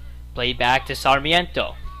 played back to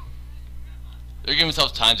Sarmiento. They're giving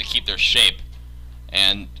themselves time to keep their shape,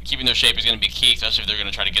 and keeping their shape is going to be key, especially if they're going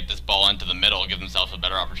to try to get this ball into the middle, give themselves a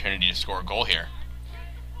better opportunity to score a goal here.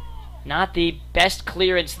 Not the best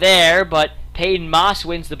clearance there, but Peyton Moss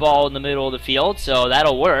wins the ball in the middle of the field, so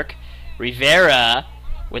that'll work. Rivera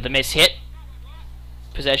with a mishit.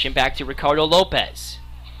 Possession back to Ricardo Lopez.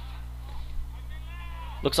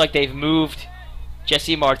 Looks like they've moved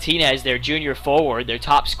Jesse Martinez, their junior forward, their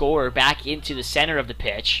top scorer, back into the center of the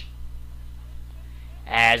pitch.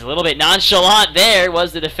 As a little bit nonchalant there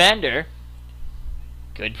was the defender.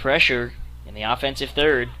 Good pressure in the offensive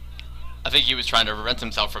third. I think he was trying to prevent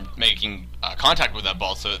himself from making contact with that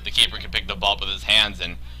ball so that the keeper could pick the ball up with his hands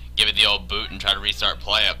and give it the old boot and try to restart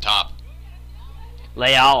play up top.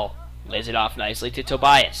 Leal lays it off nicely to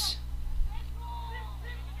Tobias.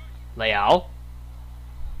 Leal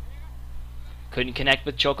couldn't connect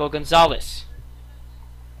with Choco Gonzalez.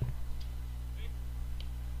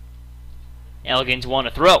 Elgin's won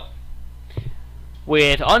a throw.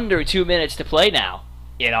 With under 2 minutes to play now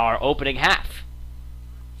in our opening half.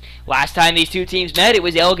 Last time these two teams met, it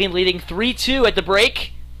was Elgin leading 3-2 at the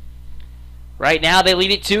break. Right now they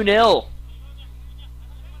lead it 2-0.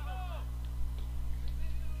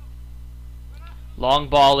 Long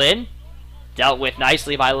ball in. Dealt with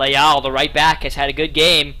nicely by Leal. The right back has had a good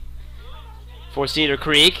game for Cedar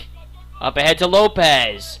Creek. Up ahead to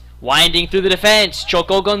Lopez. Winding through the defense.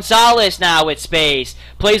 Choco Gonzalez now with space.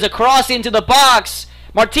 Plays across into the box.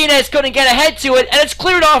 Martinez couldn't get ahead to it, and it's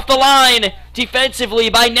cleared off the line defensively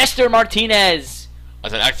by Nestor Martinez.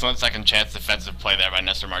 That's an excellent second chance defensive play there by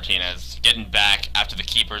Nestor Martinez. Getting back after the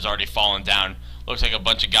keeper's already fallen down. Looks like a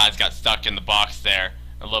bunch of guys got stuck in the box there.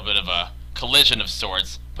 A little bit of a collision of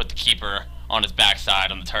sorts. Put the keeper on his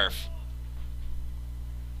backside on the turf.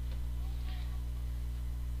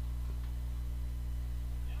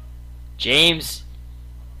 James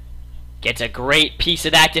gets a great piece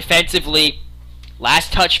of that defensively.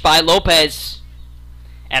 Last touch by Lopez.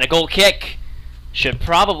 And a goal kick should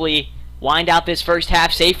probably wind out this first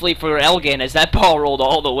half safely for Elgin as that ball rolled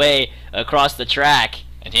all the way across the track.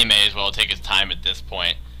 And he may as well take his time at this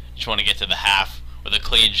point. You just want to get to the half with a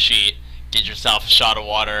clean sheet, get yourself a shot of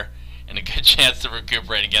water, and a good chance to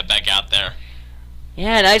recuperate and get back out there.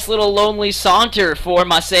 Yeah, nice little lonely saunter for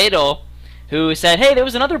Macedo, who said, hey, there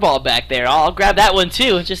was another ball back there. I'll grab that one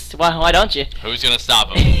too. Just, why don't you? Who's going to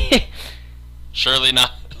stop him? Surely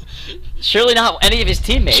not. Surely not any of his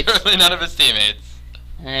teammates. Surely none of his teammates.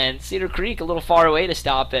 And Cedar Creek a little far away to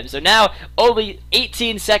stop him. So now only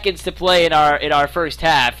 18 seconds to play in our first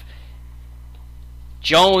half.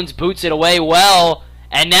 Jones boots it away well.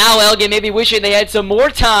 And now Elgin may be wishing they had some more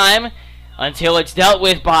time until it's dealt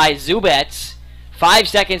with by Zubets. 5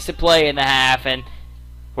 seconds to play in the half. And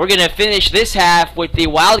we're going to finish this half with the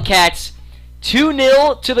Wildcats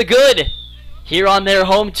 2-0 to the good here on their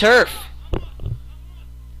home turf.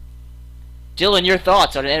 Dylan, your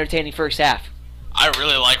thoughts on an entertaining first half? I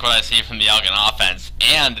really like what I see from the Elgin offense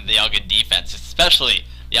and the Elgin defense, especially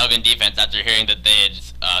the Elgin defense after hearing that they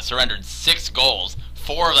had surrendered 6 goals,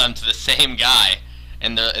 4 of them to the same guy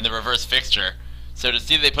in the reverse fixture. So to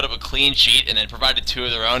see that they put up a clean sheet and then provided 2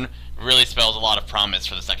 of their own really spells a lot of promise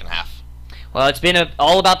for the second half. Well, it's been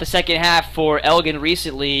all about the second half for Elgin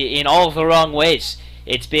recently in all of the wrong ways.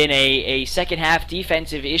 It's been a second half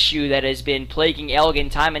defensive issue that has been plaguing Elgin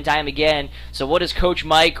time and time again. So what does Coach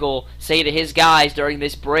Michael say to his guys during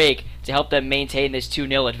this break to help them maintain this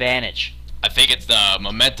 2-0 advantage? I think it's the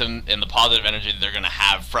momentum and the positive energy that they're going to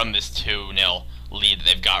have from this 2-0 lead that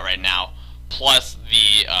they've got right now. Plus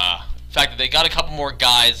the fact that they got a couple more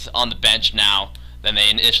guys on the bench now than they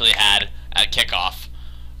initially had at kickoff.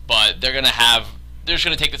 But they're just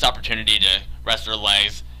going to take this opportunity to rest their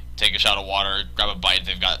legs, take a shot of water, grab a bite if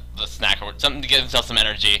they've got the snack or something to give themselves some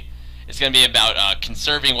energy. It's going to be about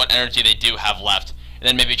conserving what energy they do have left, and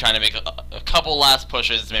then maybe trying to make a couple last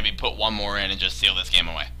pushes, maybe put one more in and just seal this game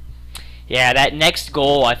away. Yeah, that next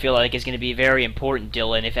goal I feel like is going to be very important,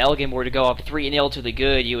 Dylan. If Elgin were to go up 3-0 to the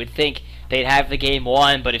good, you would think they'd have the game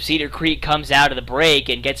won, but if Cedar Creek comes out of the break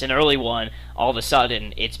and gets an early one, all of a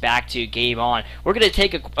sudden it's back to game on. We're going to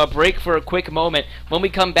take a break for a quick moment. When we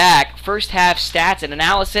come back, first half stats and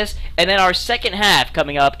analysis, and then our second half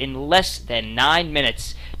coming up in less than 9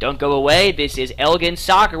 minutes. Don't go away. This is Elgin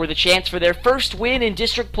Soccer with a chance for their first win in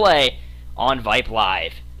district play on Vype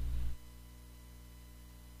Live.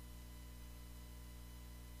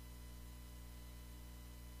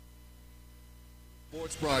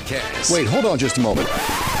 Sports broadcast. Wait, hold on just a moment.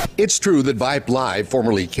 It's true that Vype Live,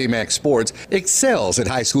 formerly KMAX Sports, excels at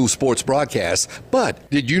high school sports broadcasts, but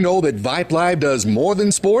did you know that Vype Live does more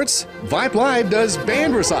than sports? Vype Live does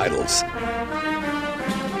band recitals,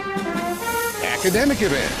 academic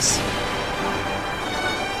events.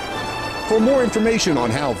 For more information on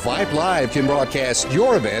how Vype Live can broadcast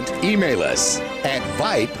your event, email us at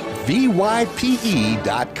Vype,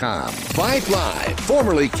 VYPE.com. Vype Live,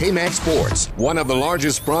 formerly KMAX Sports, one of the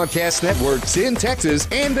largest broadcast networks in Texas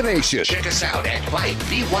and the nation. Check us out at Vype,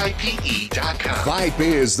 VYPE.com. Vype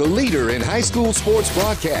is the leader in high school sports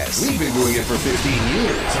broadcasts. We've been doing it for 15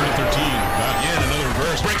 years. 30-13, back in, another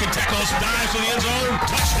reverse, breaking tackles, dives to the end zone,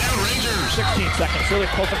 touchdown Rangers. 16 seconds, really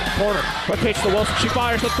close up in the corner. Rotates to Wilson, she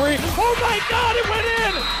fires the 3. Oh my God, it went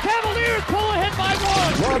in! Cavaliers pull ahead by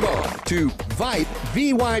 1. Log on to Vype,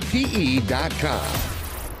 VYPE.com.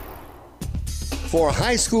 For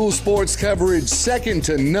high school sports coverage second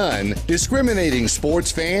to none, discriminating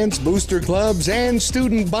sports fans, booster clubs, and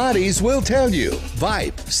student bodies will tell you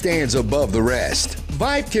Vype stands above the rest.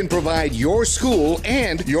 Vype can provide your school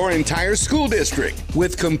and your entire school district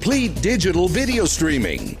with complete digital video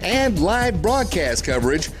streaming and live broadcast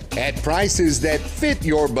coverage at prices that fit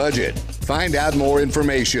your budget. Find out more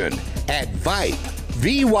information at Vype,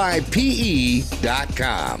 VYPE.com.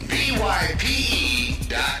 VYPE.com.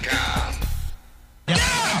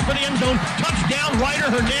 Down for the end zone, touchdown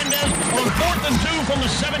Ryder Hernandez on 4th and 2 from the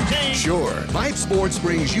 17. Sure, Vype Sports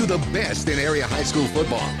brings you the best in area high school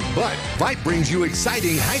football, but Vype brings you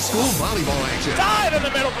exciting high school volleyball action. Dive in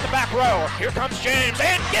the middle for the back row. Here comes James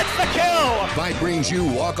and gets the kill. Vype brings you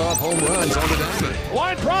walk-off home runs on the diamond.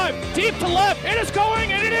 Line drive, deep to left. It is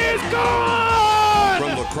going and it is gone.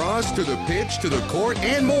 From lacrosse to the pitch to the court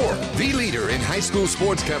and more, the leader in high school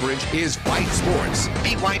sports coverage is Vype Sports.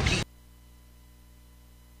 VYP.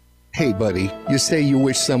 Hey, buddy, you say you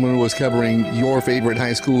wish someone was covering your favorite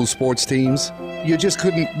high school sports teams? You just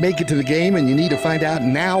couldn't make it to the game and you need to find out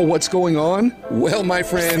now what's going on? Well, my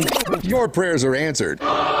friend, your prayers are answered.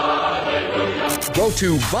 Go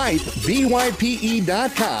to vype.com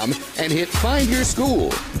and hit Find Your School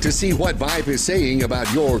to see what Vype is saying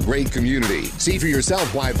about your great community. See for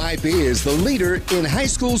yourself why Vype is the leader in high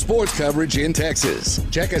school sports coverage in Texas.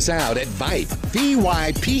 Check us out at vype.com.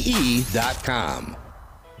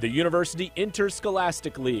 The University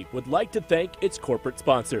Interscholastic League would like to thank its corporate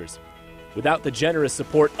sponsors. Without the generous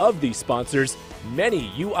support of these sponsors, many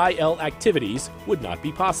UIL activities would not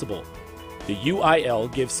be possible. The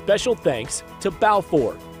UIL gives special thanks to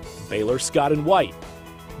Balfour, Baylor Scott & White,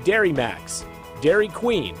 Dairy Max, Dairy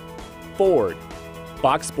Queen, Ford,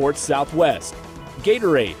 Fox Sports Southwest,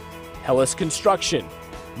 Gatorade, Hellas Construction,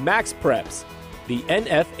 Max Preps, the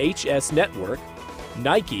NFHS Network,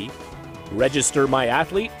 Nike, Register My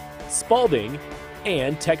Athlete, Spalding,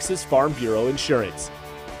 and Texas Farm Bureau Insurance.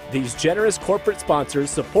 These generous corporate sponsors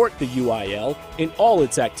support the UIL in all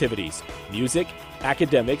its activities, music,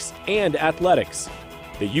 academics, and athletics.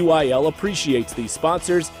 The UIL appreciates these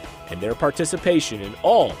sponsors and their participation in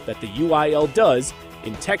all that the UIL does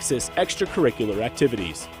in Texas extracurricular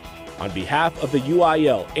activities. On behalf of the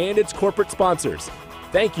UIL and its corporate sponsors,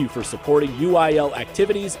 thank you for supporting UIL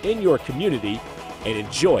activities in your community and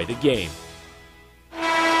enjoy the game.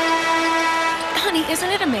 Honey, isn't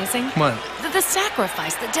it amazing? What? The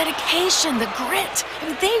sacrifice, the dedication, the grit. I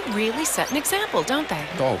mean, they really set an example, don't they?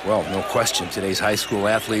 Oh, well, no question. Today's high school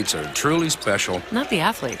athletes are truly special. Not the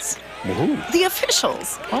athletes. Well, who? The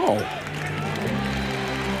officials. Oh.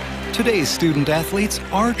 Today's student athletes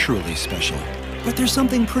are truly special. But there's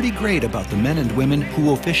something pretty great about the men and women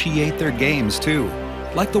who officiate their games, too.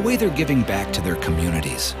 Like the way they're giving back to their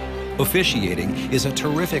communities. Officiating is a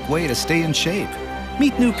terrific way to stay in shape,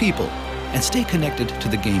 meet new people, and stay connected to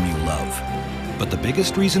the game you love. But the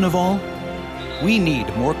biggest reason of all? We need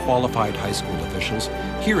more qualified high school officials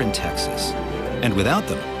here in Texas. And without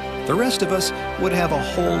them, the rest of us would have a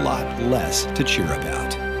whole lot less to cheer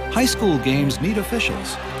about. High school games need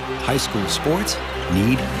officials. High school sports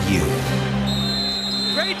need you.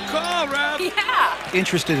 Great call, Ralph! Yeah!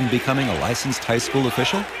 Interested in becoming a licensed high school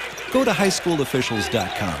official? Go to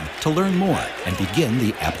highschoolofficials.com to learn more and begin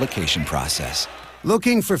the application process.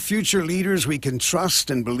 Looking for future leaders we can trust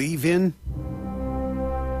and believe in?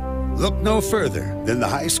 Look no further than the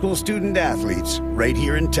high school student athletes right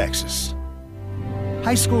here in Texas.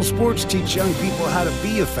 High school sports teach young people how to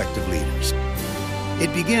be effective leaders.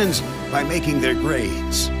 It begins by making their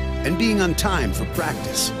grades and being on time for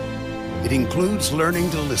practice. It includes learning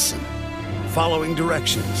to listen, following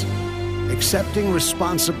directions, accepting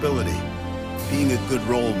responsibility, being a good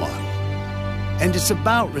role model. And it's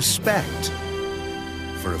about respect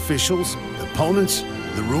for officials, opponents,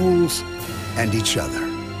 the rules, and each other.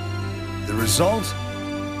 The result?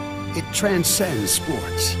 It transcends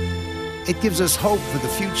sports. It gives us hope for the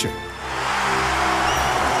future.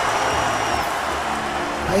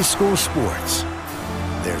 High school sports.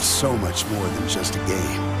 There's so much more than just a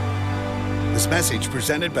game. This message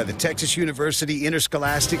presented by the Texas University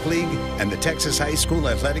Interscholastic League and the Texas High School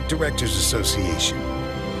Athletic Directors Association.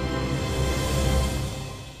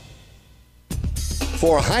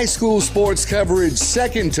 For high school sports coverage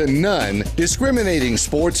second to none, discriminating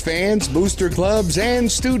sports fans, booster clubs,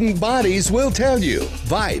 and student bodies will tell you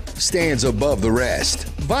Vype stands above the rest.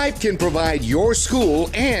 Vype can provide your school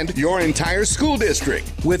and your entire school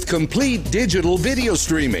district with complete digital video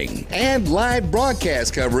streaming and live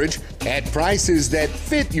broadcast coverage at prices that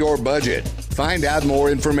fit your budget. Find out more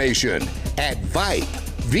information at Vype,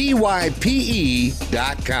 VYPE.com.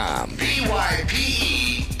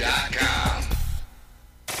 VYPE.com.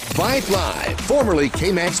 Vype Live, formerly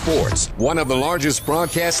KMAX Sports, one of the largest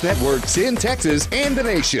broadcast networks in Texas and the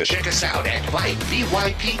nation. Check us out at Vype,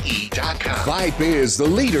 VYPE.com. Vype is the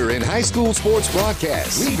leader in high school sports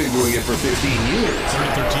broadcasts. We've been doing it for 15 years.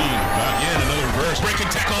 13, back in, another reverse,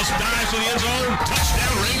 breaking tackles, dives to the end zone,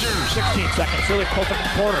 touchdown Rangers. 16 seconds, really close up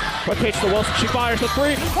the corner. Rotates to Wilson, she fires the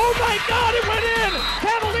three. Oh my God, it went in!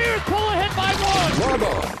 Cavaliers pull ahead by one! Log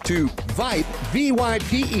on to Vype,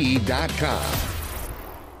 VYPE.com.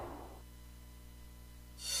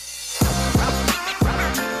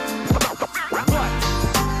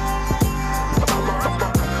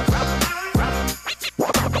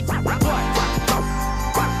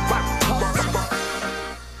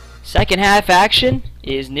 Second half action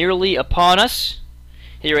is nearly upon us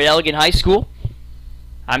here at ELGIN High School.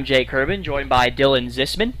 I'm Jake Herman, joined by Dylan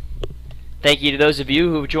Zisman. Thank you to those of you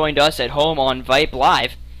who have joined us at home on Vype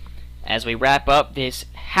Live as we wrap up this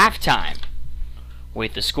halftime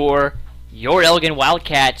with the score, your ELGIN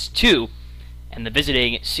Wildcats 2 and the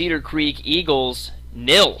visiting Cedar Creek Eagles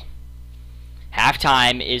 0.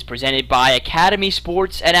 Halftime is presented by Academy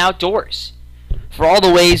Sports and Outdoors. For all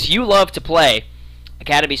the ways you love to play,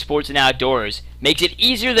 Academy Sports and Outdoors makes it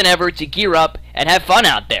easier than ever to gear up and have fun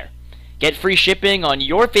out there. Get free shipping on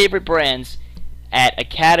your favorite brands at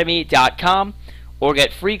academy.com or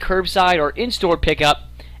get free curbside or in-store pickup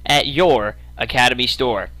at your Academy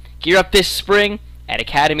store. Gear up this spring at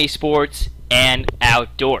Academy Sports and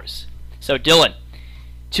Outdoors. So Dylan,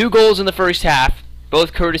 2 goals in the first half,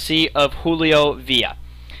 both courtesy of Julio Villa.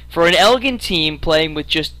 For an Elgin team playing with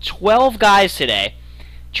just 12 guys today,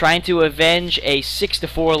 trying to avenge a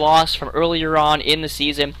 6-4 loss from earlier on in the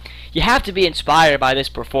season, you have to be inspired by this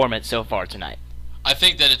performance so far tonight. I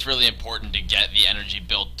think that it's really important to get the energy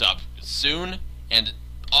built up soon and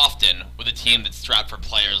often with a team that's strapped for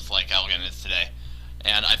players like Elgin is today.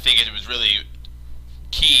 And I think it was really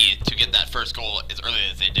key to get that first goal as early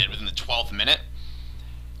as they did, within the 12th minute.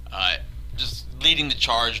 Just leading the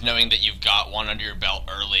charge, knowing that you've got one under your belt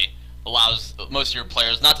early, allows most of your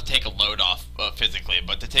players not to take a load off physically,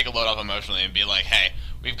 but to take a load off emotionally and be like, hey,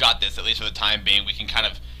 we've got this, at least for the time being. We can kind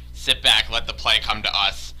of sit back, let the play come to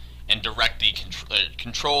us, and directly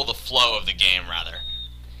control the flow of the game, rather.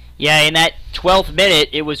 Yeah, in that 12th minute,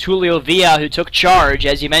 it was Julio Villa who took charge.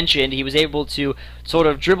 As you mentioned, he was able to sort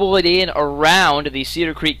of dribble it in around the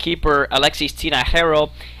Cedar Creek keeper, Alexis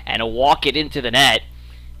Tinajero, and walk it into the net.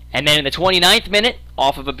 And then in the 29th minute,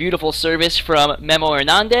 off of a beautiful service from Memo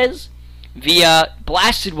Hernandez, Villa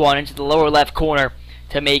blasted one into the lower left corner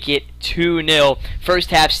to make it 2-0.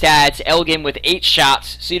 First half stats, Elgin with 8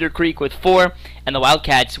 shots, Cedar Creek with 4, and the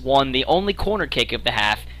Wildcats won the only corner kick of the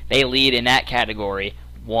half. They lead in that category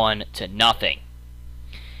 1-0.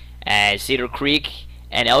 As Cedar Creek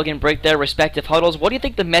and Elgin break their respective huddles, what do you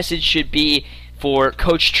think the message should be for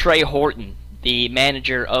Coach Trey Horton, the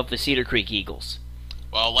manager of the Cedar Creek Eagles?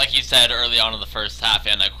 Well, like you said early on in the first half,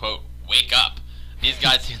 and I quote, wake up. These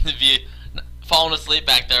guys seem to be falling asleep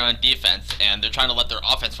back there on defense, and they're trying to let their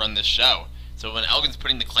offense run this show. So when Elgin's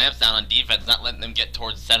putting the clamps down on defense, not letting them get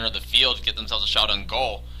towards the center of the field to get themselves a shot on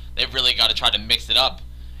goal, they've really got to try to mix it up.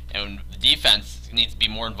 And the defense needs to be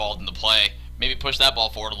more involved in the play. Maybe push that ball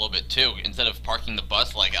forward a little bit too. Instead of parking the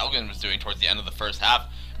bus like Elgin was doing towards the end of the first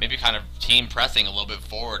half, maybe kind of team pressing a little bit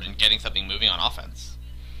forward and getting something moving on offense.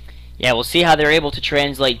 Yeah, we'll see how they're able to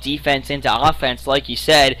translate defense into offense. Like you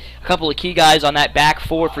said, a couple of key guys on that back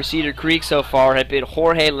four for Cedar Creek so far have been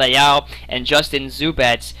Jorge Leal and Justin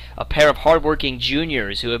Zubets, a pair of hardworking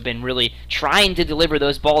juniors who have been really trying to deliver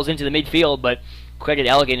those balls into the midfield, but credit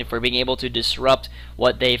Elgin for being able to disrupt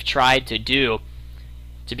what they've tried to do.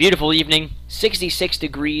 It's a beautiful evening. 66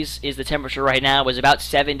 degrees is the temperature right now. It was about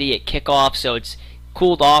 70 at kickoff, so it's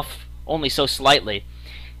cooled off only so slightly.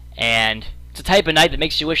 And it's a type of night that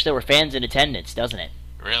makes you wish there were fans in attendance, doesn't it?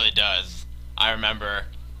 It really does. I remember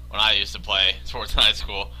when I used to play sports in high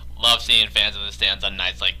school, loved seeing fans in the stands on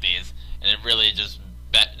nights like these, and it really just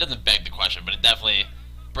it doesn't beg the question, but it definitely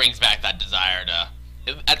brings back that desire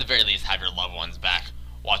to, at the very least, have your loved ones back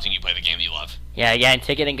watching you play the game that you love. Yeah, again,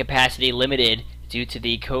 ticketing capacity limited due to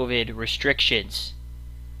the COVID restrictions.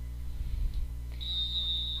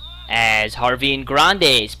 As Harvin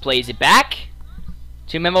Grandes plays it back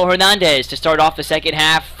to Memo Hernandez to start off the second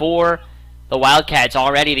half for the Wildcats.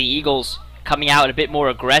 Already the Eagles coming out a bit more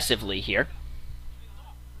aggressively here.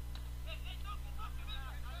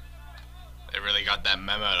 They really got that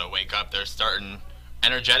memo to wake up. They're starting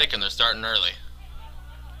energetic and they're starting early.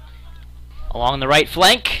 Along the right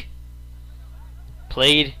flank.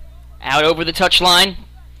 Played out over the touchline.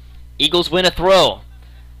 Eagles win a throw.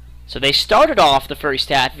 So they started off the first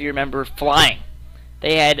half, if you remember, flying.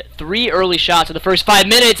 They had 3 early shots in the first 5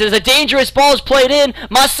 minutes as a dangerous ball is played in.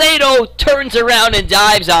 Macedo turns around and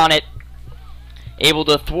dives on it. Able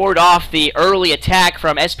to thwart off the early attack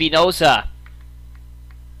from Espinosa.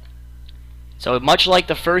 So much like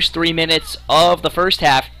the first 3 minutes of the first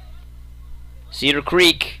half, Cedar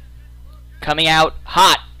Creek coming out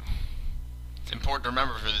hot. It's important to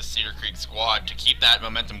remember for this Cedar Creek squad to keep that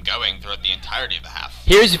momentum going throughout the entirety of the half.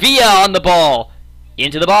 Here's Villa on the ball.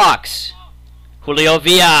 Into the box. Julio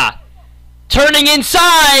Villa turning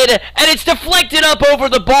inside, and it's deflected up over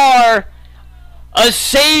the bar. A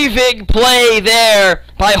saving play there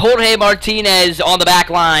by Jorge Martinez on the back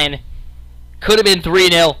line. Could have been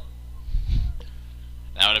 3-0.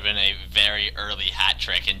 That would have been a very early hat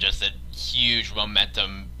trick and just a huge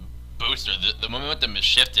momentum booster. The momentum has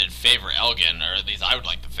shifted in favor of Elgin, or at least I would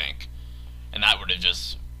like to think. And that would have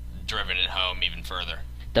just driven it home even further.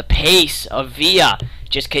 The pace of Villa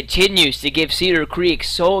just continues to give Cedar Creek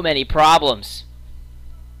so many problems.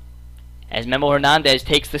 As Memo Hernandez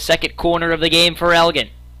takes the second corner of the game for Elgin.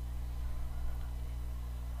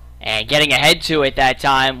 And getting ahead to it that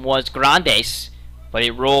time was Grandes. but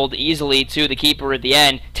it rolled easily to the keeper at the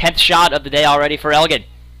end. 10th shot of the day already for Elgin.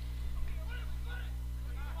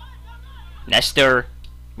 Nestor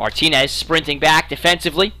Martinez sprinting back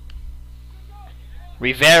defensively.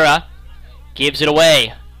 Rivera gives it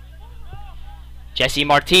away. Jesse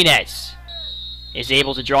Martinez is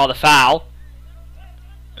able to draw the foul.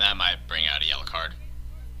 That might bring out a yellow card.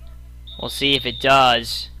 We'll see if it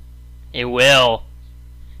does. It will.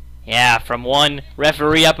 Yeah, from one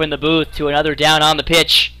referee up in the booth to another down on the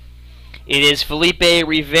pitch. It is Felipe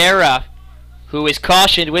Rivera who is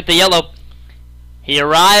cautioned with the yellow. He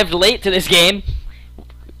arrived late to this game,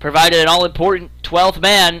 provided an all-important 12th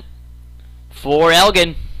man for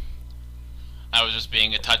Elgin. I was just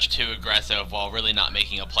being a touch too aggressive while really not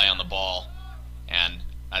making a play on the ball. And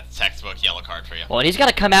that's textbook yellow card for you. Well, and he's got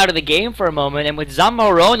to come out of the game for a moment, and with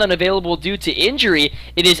Zamorón unavailable due to injury,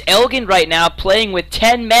 it is Elgin right now playing with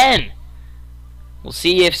 10 men. We'll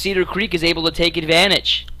see if Cedar Creek is able to take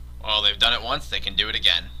advantage. Well, they've done it once, they can do it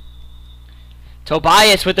again.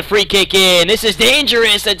 Tobias with the free kick in. This is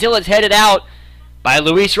dangerous until it's headed out by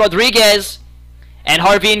Luis Rodriguez. And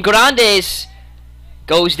Harvin Grandes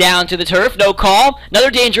goes down to the turf. No call. Another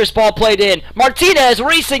dangerous ball played in. Martinez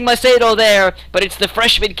racing Macedo there, but it's the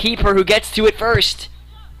freshman keeper who gets to it first.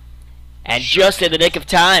 And just in the nick of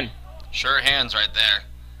time. Sure hands right there.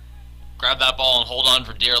 Grab that ball and hold on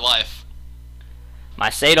for dear life.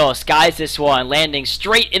 Macedo skies this one, landing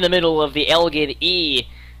straight in the middle of the Elgin E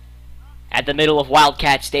at the middle of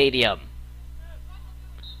Wildcat Stadium.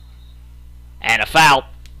 And a foul.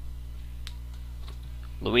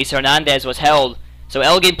 Luis Hernandez was held. So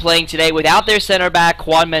Elgin playing today without their center back,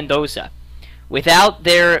 Juan Mendoza. Without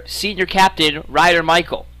their senior captain, Ryder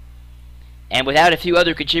Michael. And without a few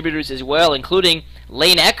other contributors as well, including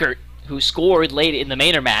Lane Eckert, who scored late in the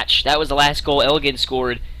Manor match. That was the last goal Elgin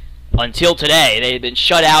scored until today. They had been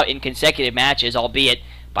shut out in consecutive matches, albeit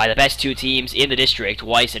by the best two teams in the district,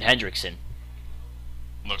 Weiss and Hendrickson.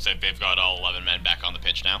 Looks like they've got all 11 men back on the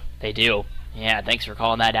pitch now. They do. Yeah, thanks for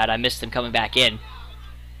calling that out. I missed them coming back in.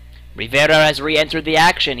 Rivera has re-entered the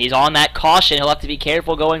action. He's on that caution. He'll have to be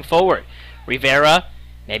careful going forward. Rivera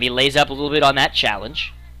maybe lays up a little bit on that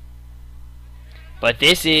challenge. But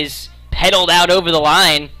this is pedaled out over the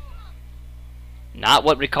line. Not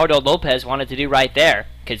what Ricardo Lopez wanted to do right there.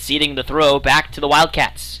 Conceding the throw back to the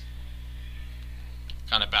Wildcats.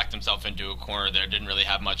 Kind of backed himself into a corner there. Didn't really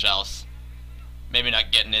have much else. Maybe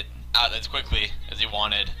not getting it out as quickly as he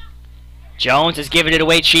wanted. Jones has given it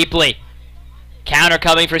away cheaply. Counter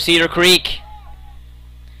coming for Cedar Creek.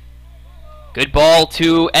 Good ball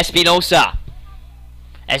to Espinosa.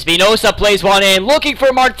 Espinosa plays one in, looking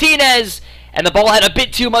for Martinez, and the ball had a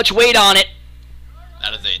bit too much weight on it.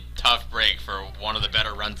 That is a tough break for one of the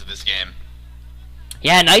better runs of this game.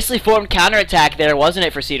 Yeah, nicely formed counterattack there, wasn't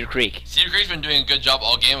it, for Cedar Creek? Cedar Creek's been doing a good job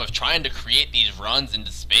all game of trying to create these runs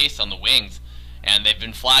into space on the wings, and they've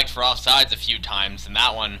been flagged for offsides a few times, and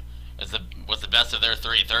that one was the best of their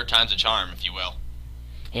three. Third time's a charm, if you will.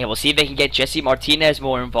 Yeah, we'll see if they can get Jesse Martinez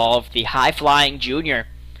more involved. The high-flying junior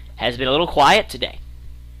has been a little quiet today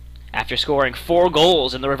after scoring 4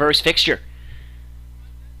 goals in the reverse fixture.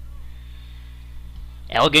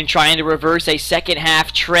 Elgin trying to reverse a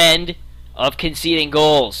second-half trend of conceding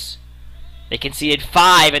goals. They conceded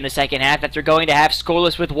 5 in the second half after going to half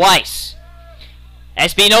scoreless with Weiss.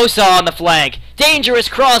 Espinosa on the flank. Dangerous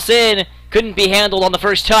cross in. Couldn't be handled on the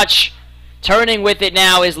first touch. Turning with it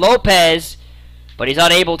now is Lopez, but he's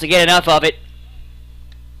unable to get enough of it.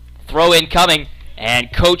 Throw in coming,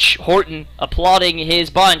 and Coach Horton applauding his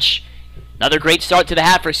bunch. Another great start to the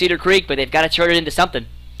half for Cedar Creek, but they've got to turn it into something.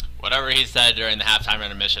 Whatever he said during the halftime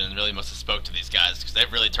intermission really must have spoke to these guys, because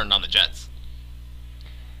they've really turned on the Jets.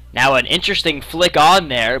 Now an interesting flick on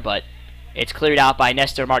there, but it's cleared out by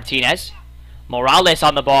Nestor Martinez. Morales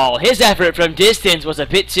on the ball. His effort from distance was a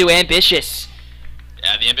bit too ambitious.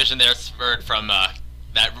 Yeah, the ambition there spurred from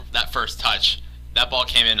that first touch. That ball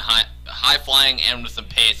came in high flying and with some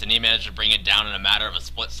pace, and he managed to bring it down in a matter of a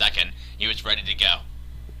split second. He was ready to go.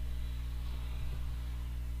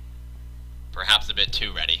 Perhaps a bit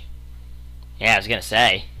too ready. Yeah, I was going to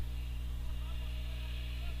say.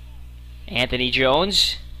 Anthony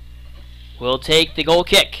Jones will take the goal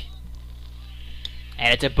kick.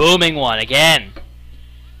 And it's a booming one again.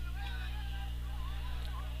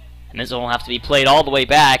 And this one will have to be played all the way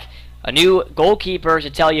back. A new goalkeeper to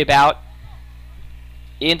tell you about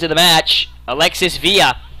into the match. Alexis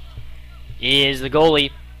Villa is the goalie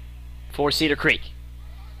for Cedar Creek.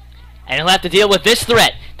 And he'll have to deal with this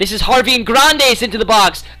threat. This is Harvin Grandes into the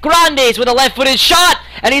box. Grandes with a left-footed shot,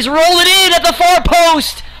 and he's rolling in at the far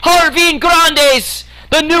post. Harvin Grandes,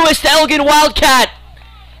 the newest Elgin Wildcat.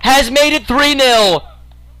 has made it 3-0.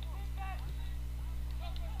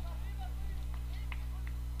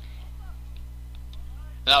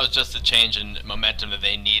 That was just a change in momentum that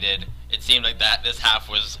they needed. It seemed like that this half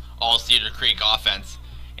was all Cedar Creek offense,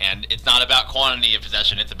 and it's not about quantity of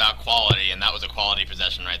possession, it's about quality, and that was a quality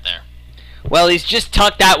possession right there. Well, he's just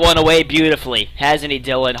tucked that one away beautifully, hasn't he,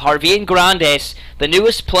 Dylan? Jarvin Grandes, the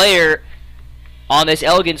newest player on this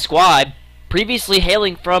Elgin squad, previously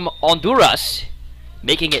hailing from Honduras,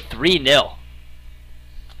 making it 3-0.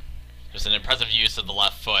 Just an impressive use of the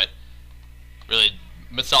left foot, really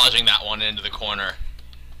massaging that one into the corner.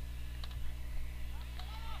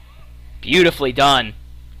 Beautifully done.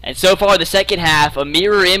 And so far the second half, a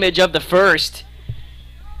mirror image of the first.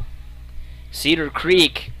 Cedar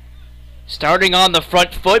Creek starting on the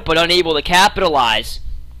front foot but unable to capitalize.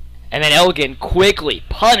 And then Elgin quickly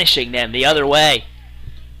punishing them the other way.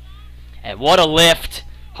 And what a lift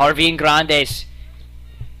Jarvin Grandes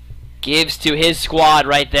gives to his squad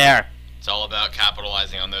right there. It's all about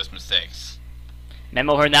capitalizing on those mistakes.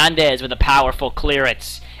 Memo Hernandez with a powerful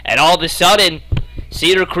clearance. And all of a sudden,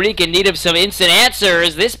 Cedar Creek in need of some instant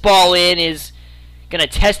answers. This ball in is going to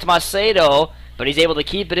test Macedo, but he's able to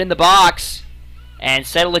keep it in the box and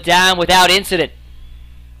settle it down without incident.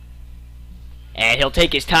 And he'll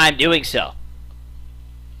take his time doing so.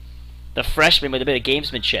 The freshman with a bit of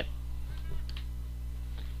gamesmanship.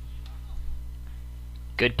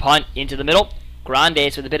 Good punt into the middle.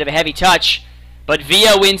 Grandes with a bit of a heavy touch. But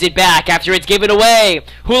Villa wins it back after it's given away.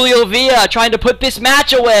 Julio Villa trying to put this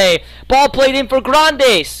match away. Ball played in for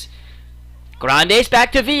Grandes. Grandes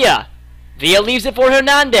back to Villa. Villa leaves it for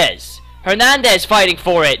Hernandez. Hernandez fighting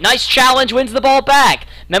for it. Nice challenge, wins the ball back.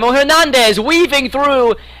 Memo Hernandez weaving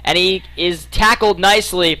through, and he is tackled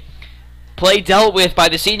nicely. Play dealt with by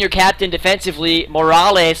the senior captain defensively,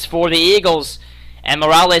 Morales, for the Eagles. And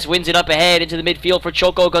Morales wins it up ahead into the midfield for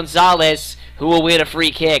Choco Gonzalez, who will win a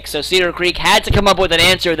free kick. So Cedar Creek had to come up with an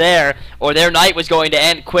answer there, or their night was going to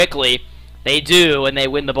end quickly. They do, and they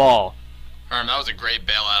win the ball. Herm, that was a great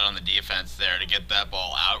bailout on the defense there to get that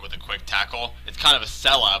ball out with a quick tackle. It's kind of a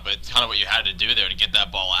sellout, but it's kind of what you had to do there to get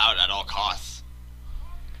that ball out at all costs.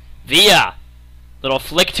 Villa, little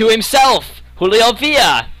flick to himself. Julio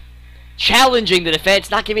Villa challenging the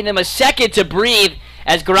defense, not giving them a second to breathe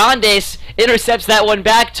as Grandes intercepts that one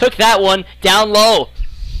back, took that one down low.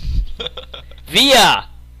 Villa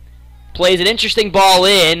plays an interesting ball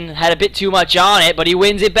in, had a bit too much on it, but he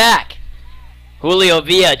wins it back. Julio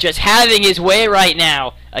Villa just having his way right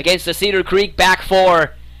now against the Cedar Creek back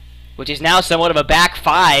four, which is now somewhat of a back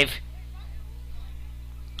five.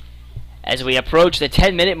 As we approach the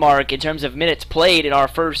 10-minute mark in terms of minutes played in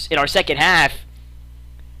our second half,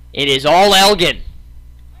 it is all Elgin.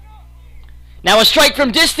 Now a strike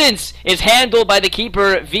from distance is handled by the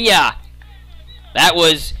keeper Villa. That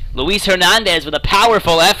was Luis Hernandez with a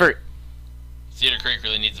powerful effort. Cedar Creek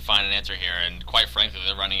really needs to find an answer here, and quite frankly,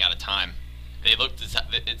 they're running out of time.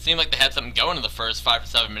 It seemed like they had something going in the first 5 to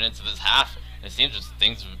 7 minutes of this half, and it seems just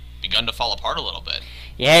things have begun to fall apart a little bit.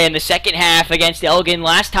 Yeah, in the second half against Elgin,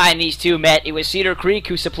 last time these two met, it was Cedar Creek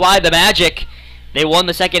who supplied the magic. They won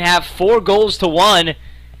the second half 4-1.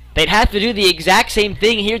 They'd have to do the exact same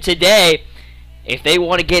thing here today if they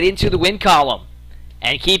want to get into the win column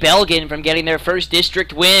and keep Elgin from getting their first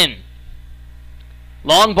district win.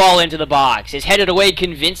 Long ball into the box is headed away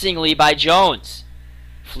convincingly by Jones.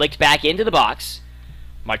 Flicked back into the box.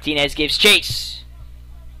 Martinez gives chase.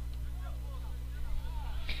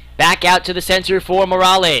 Back out to the center for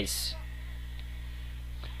Morales.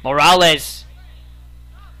 Morales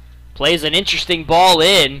plays an interesting ball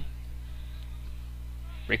in.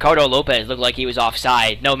 Ricardo Lopez looked like he was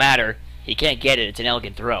offside. No matter. He can't get it. It's an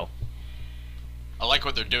Elgin throw. I like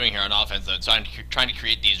what they're doing here on offense, though, trying to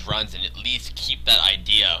create these runs and at least keep that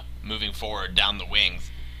idea moving forward down the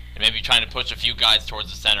wings. And maybe trying to push a few guys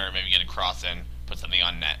towards the center, maybe get a cross in, put something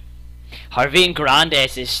on net. Jarvin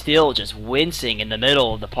Grandes is still just wincing in the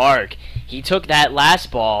middle of the park. He took that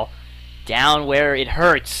last ball down where it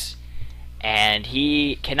hurts, and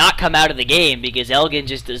he cannot come out of the game because Elgin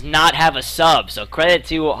just does not have a sub. So credit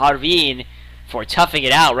to Jarvin for toughing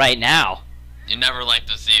it out right now. You never like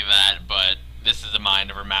to see that, but this is a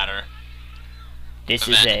mind over matter. This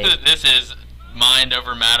is mind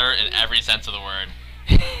over matter in every sense of the word.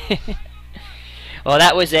 Well,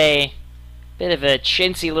 that was a bit of a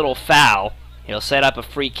chintzy little foul. He'll set up a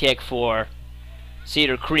free kick for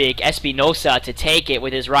Cedar Creek. Espinosa to take it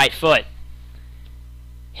with his right foot.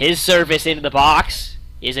 His service into the box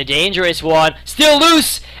is a dangerous one. Still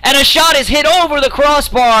loose, and a shot is hit over the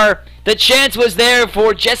crossbar. The chance was there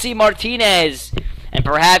for Jesse Martinez. And and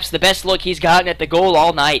perhaps the best look he's gotten at the goal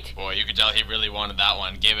all night. Boy, you could tell he really wanted that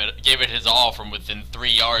one. Gave it his all from within 3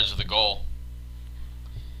 yards of the goal.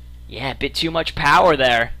 Yeah, a bit too much power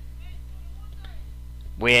there.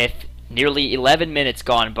 With nearly 11 minutes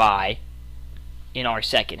gone by in our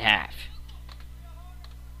second half.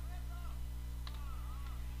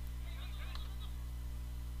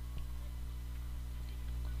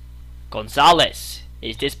 Gonzalez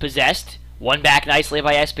is dispossessed. Won back nicely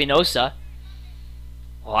by Espinosa.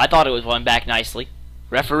 Well, I thought it was won back nicely.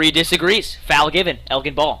 Referee disagrees. Foul given.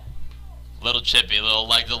 Elgin ball. Little chippy, little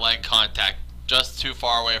leg-to-leg contact. Just too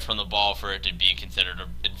far away from the ball for it to be considered an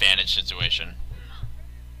advantage situation.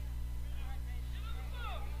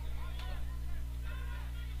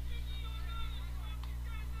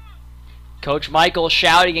 Coach Michael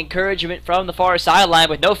shouting encouragement from the far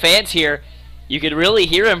sideline with no fans here. You could really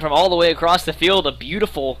hear him from all the way across the field. A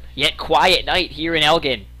beautiful yet quiet night here in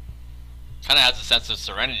Elgin. Kind of has a sense of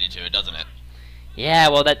serenity to it, doesn't it? Yeah,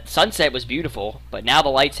 well, that sunset was beautiful, but now the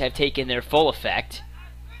lights have taken their full effect.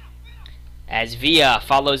 As Villa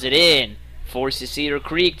follows it in, forces Cedar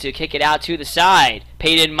Creek to kick it out to the side.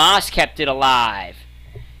 Peyton Moss kept it alive.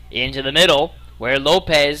 Into the middle, where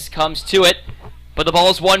Lopez comes to it, but the ball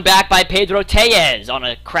is won back by Pedro Tellez on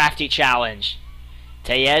a crafty challenge.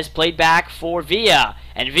 Tellez played back for Villa,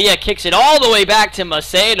 and Villa kicks it all the way back to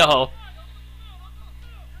Macedo.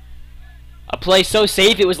 A play so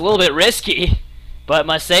safe it was a little bit risky, but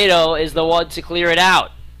Macedo is the one to clear it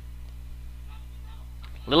out.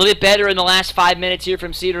 A little bit better in the last 5 minutes here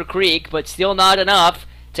from Cedar Creek, but still not enough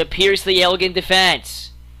to pierce the Elgin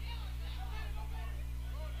defense.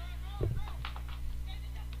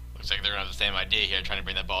 Looks like they're going to have the same idea here, trying to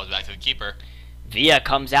bring that ball back to the keeper. Villa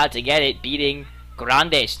comes out to get it, beating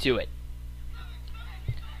Grandes to it.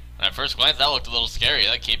 And at first glance, that looked a little scary.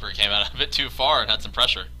 That keeper came out a bit too far and had some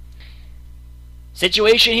pressure.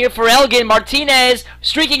 Situation here for Elgin. Martinez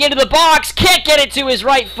streaking into the box. Can't get it to his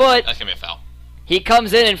right foot. That's going to be a foul. He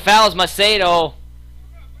comes in and fouls Macedo,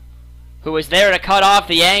 who was there to cut off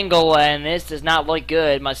the angle, and this does not look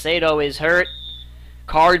good. Macedo is hurt.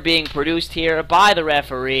 Card being produced here by the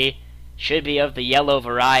referee. Should be of the yellow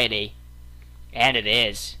variety. And it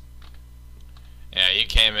is. Yeah, you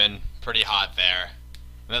came in pretty hot there.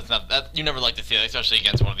 That's not that you never like to see that, especially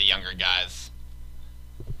against one of the younger guys.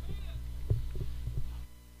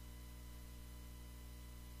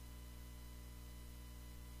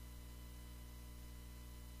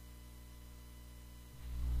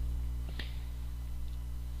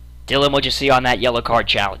 Dylan, what'd you see on that yellow card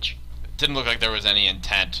challenge? It didn't look like there was any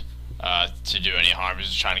intent to do any harm. He was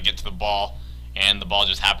just trying to get to the ball, and the ball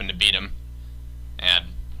just happened to beat him. And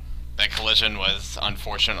that collision was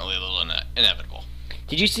unfortunately a little inevitable.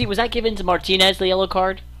 Did you see, was that given to Martinez, the yellow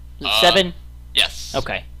card? Was it 7? Yes.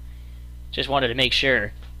 Okay. Just wanted to make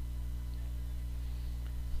sure.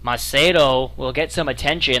 Macedo will get some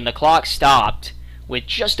attention. The clock stopped with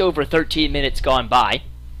just over 13 minutes gone by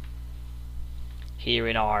here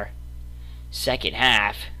in our second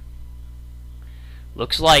half.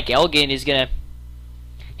 Looks like Elgin is going to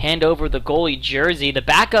hand over the goalie jersey. The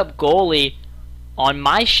backup goalie on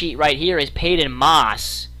my sheet right here is Peyton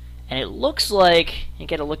Moss. And it looks like, you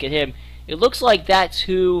get a look at him, it looks like that's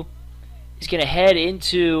who is going to head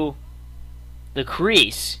into the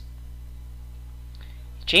crease.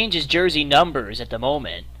 Changes jersey numbers at the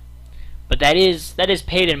moment. But that is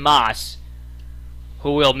Peyton Moss,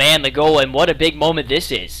 who will man the goal, and what a big moment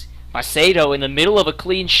this is. Macedo, in the middle of a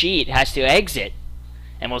clean sheet, has to exit,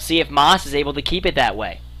 and we'll see if Moss is able to keep it that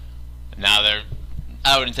way. Now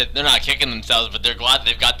I wouldn't say they're not kicking themselves, but they're glad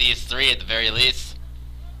they've got these 3 at the very least.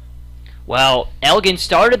 Well, Elgin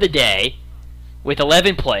started the day with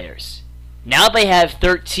 11 players. Now they have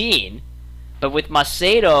 13, but with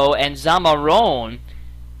Macedo and Zamarron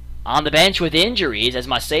on the bench with injuries, as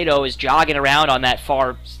Macedo is jogging around on that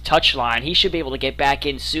far touchline, he should be able to get back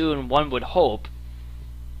in soon, one would hope.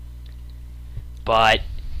 But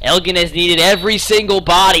Elgin has needed every single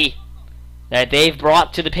body that they've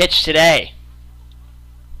brought to the pitch today.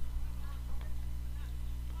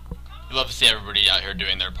 You love to see everybody out here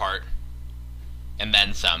doing their part. And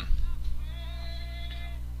then some.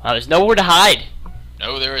 Well, there's nowhere to hide.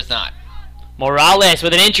 No, there is not. Morales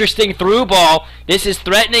with an interesting through ball. This is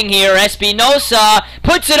threatening here. Espinosa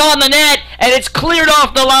puts it on the net, and it's cleared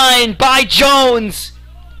off the line by Jones.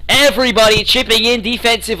 Everybody chipping in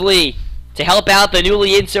defensively to help out the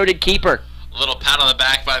newly inserted keeper. A little pat on the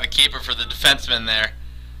back by the keeper for the defenseman there.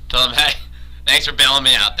 Tell him, hey, thanks for bailing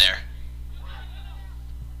me out there.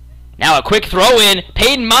 Now a quick throw in.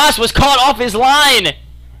 Peyton Moss was caught off his line.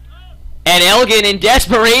 And Elgin, in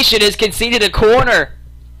desperation, has conceded a corner.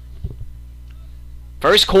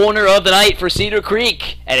 First corner of the night for Cedar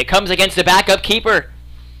Creek, and it comes against the backup keeper.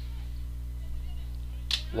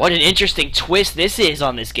 What an interesting twist this is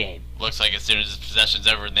on this game. Looks like as soon as this possession's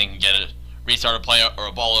over, they can get a restart a play or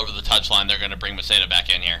a ball over the touchline. They're going to bring Macedo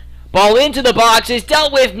back in here. Ball into the box is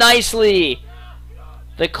dealt with nicely.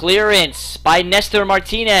 The clearance by Nestor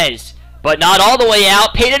Martinez, but not all the way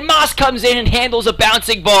out. Peyton Moss comes in and handles a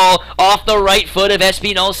bouncing ball off the right foot of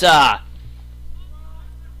Espinosa.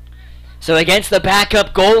 So against the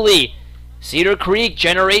backup goalie, Cedar Creek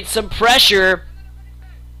generates some pressure,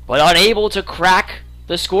 but unable to crack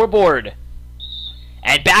the scoreboard.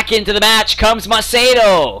 And back into the match comes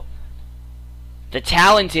Macedo, the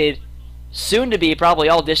talented, soon-to-be probably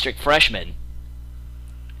all-district freshman.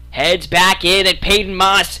 Heads back in, and Peyton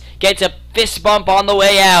Moss gets a fist bump on the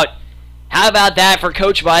way out. How about that for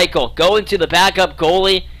Coach Michael? Going to the backup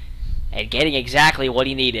goalie and getting exactly what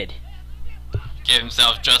he needed. Gave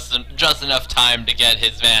himself just enough time to get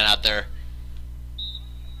his man out there.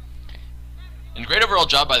 And great overall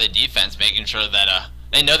job by the defense, making sure that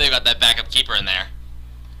they know they've got that backup keeper in there.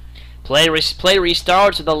 Play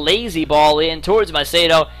restarts with a lazy ball in towards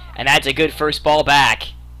Macedo, and that's a good first ball back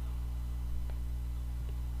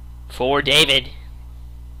for David,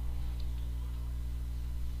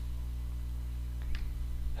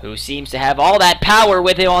 who seems to have all that power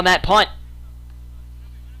with him on that punt.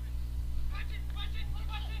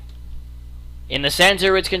 In the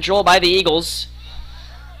center, it's controlled by the Eagles.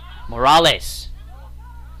 Morales.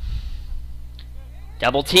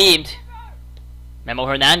 Double teamed. Memo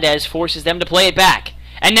Hernandez forces them to play it back.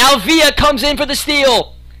 And now Villa comes in for the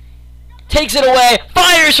steal. Takes it away.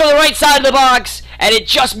 Fires from the right side of the box. And it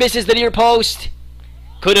just misses the near post.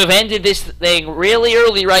 Could have ended this thing really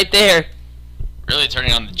early right there. Really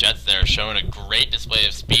turning on the Jets there, showing a great display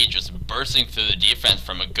of speed, just bursting through the defense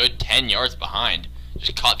from a good 10 yards behind.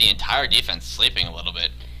 Just caught the entire defense sleeping a little bit.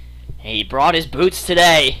 He brought his boots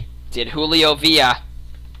today, did Julio Villa.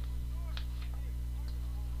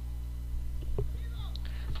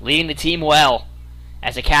 Leading the team well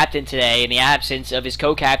as a captain today in the absence of his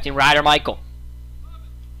co-captain, Ryder Michael.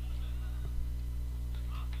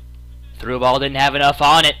 Through ball, didn't have enough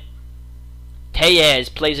on it. Tellez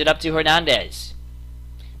plays it up to Hernandez.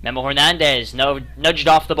 Memo Hernandez nudged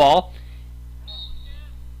off the ball,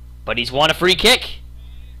 but he's won a free kick.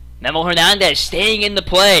 Memo Hernandez staying in the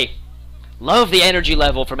play. Love the energy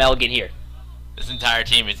level from Elgin here. This entire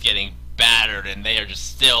team is getting battered, and they are just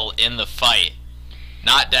still in the fight.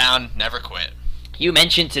 Not down, never quit. You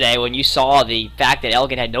mentioned today when you saw the fact that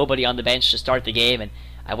Elgin had nobody on the bench to start the game, and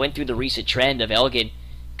I went through the recent trend of Elgin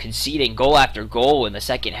conceding goal after goal in the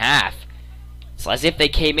second half. It's as if they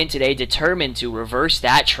came in today determined to reverse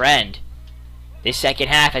that trend. This second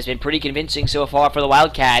half has been pretty convincing so far for the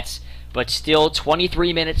Wildcats, but still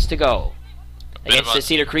 23 minutes to go against the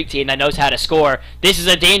Cedar Creek team that knows how to score. This is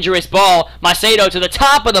a dangerous ball. Macedo to the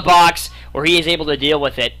top of the box, where he is able to deal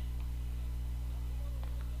with it.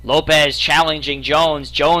 Lopez challenging Jones.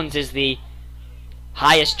 Jones is the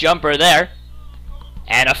highest jumper there.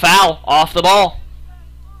 And a foul off the ball.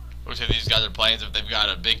 Looks like these guys are playing as if they've got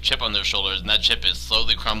a big chip on their shoulders, and that chip is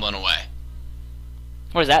slowly crumbling away.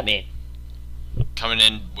 What does that mean? Coming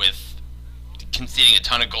in with conceding a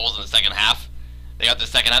ton of goals in the second half. They got the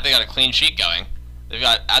second half, they got a clean sheet going. They've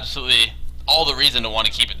got absolutely all the reason to want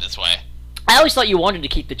to keep it this way. I always thought you wanted to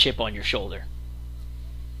keep the chip on your shoulder.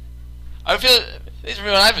 I feel,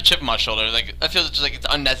 when I have a chip on my shoulder, like I feel just like it's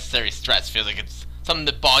unnecessary stress. Feels like it's something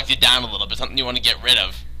that bogs you down a little bit, something you want to get rid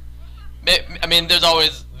of. I mean, there's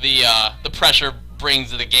always the pressure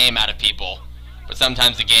brings the game out of people, but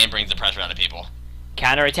sometimes the game brings the pressure out of people.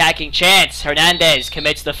 Counter-attacking chance. Hernandez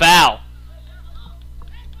commits the foul.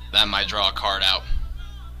 That might draw a card out.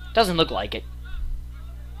 Doesn't look like it.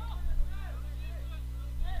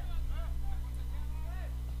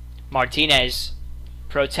 Martinez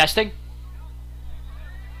protesting.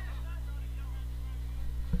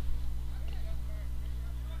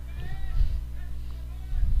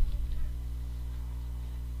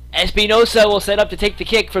 Espinosa will set up to take the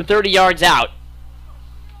kick from 30 yards out.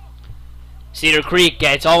 Cedar Creek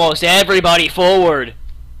gets almost everybody forward.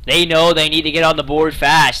 They know they need to get on the board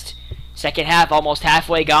fast. Second half almost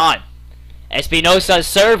halfway gone. Espinosa's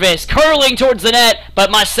service curling towards the net, but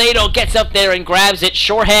Macedo gets up there and grabs it.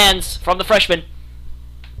 Sure hands from the freshman.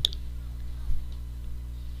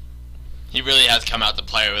 He really has come out to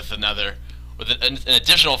play with an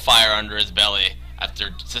additional fire under his belly after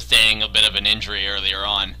sustaining a bit of an injury earlier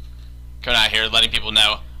on. Coming out here letting people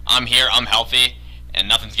know, I'm here, I'm healthy, and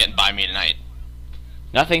nothing's getting by me tonight.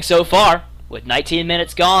 Nothing so far, with 19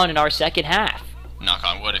 minutes gone in our second half. Knock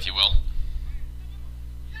on wood, if you will.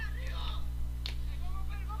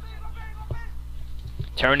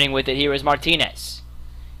 Turning with it here is Martinez.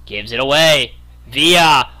 Gives it away.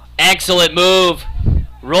 Villa, excellent move.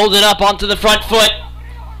 Rolled it up onto the front foot.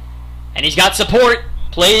 And he's got support.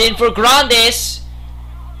 Played in for Grandes.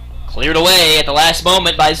 Cleared away at the last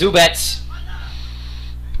moment by Zubets.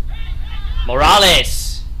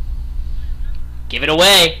 Morales. Give it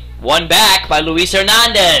away. One back by Luis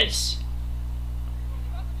Hernandez.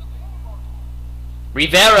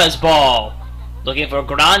 Rivera's ball. Looking for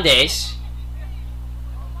Grandes.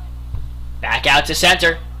 Back out to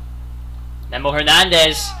center. Memo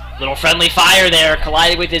Hernandez. Little friendly fire there.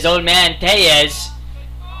 Collided with his own man, Tellez.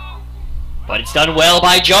 But it's done well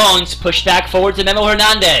by Jones. Pushed back forward to Memo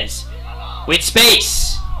Hernandez. With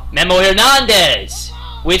space. Memo Hernandez.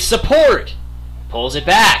 With support. Pulls it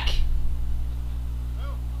back.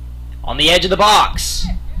 On the edge of the box.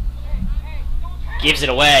 Gives it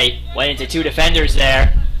away. Went into two defenders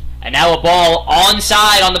there. And now a ball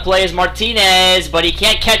onside on the play is Martinez, but he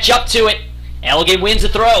can't catch up to it. Elgin wins the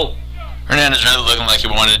throw. Hernandez really looking like he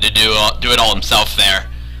wanted to do it all himself there.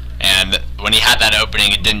 And when he had that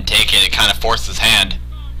opening, it didn't take it. It kind of forced his hand.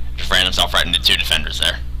 Just ran himself right into two defenders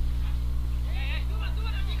there.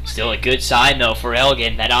 Still a good sign, though, for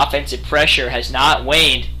Elgin. That offensive pressure has not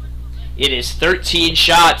waned. It is 13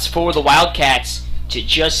 shots for the Wildcats to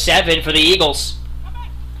just 7 for the Eagles.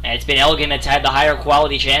 And it's been Elgin that's had the higher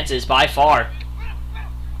quality chances by far.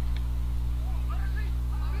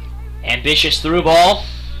 Ambitious through ball.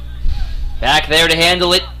 Back there to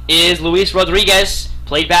handle it is Luis Rodriguez.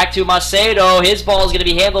 Played back to Macedo. His ball is going to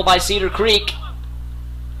be handled by Cedar Creek.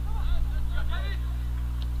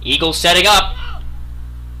 Eagles setting up.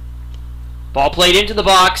 Ball played into the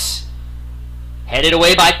box. Headed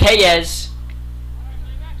away by Tellez.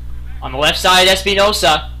 On the left side,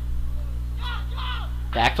 Espinosa.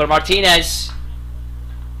 Back for Martinez.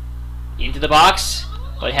 Into the box,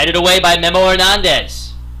 but headed away by Memo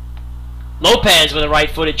Hernandez. Lopez with a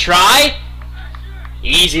right-footed try.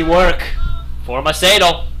 Easy work for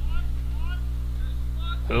Macedo,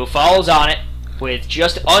 who falls on it with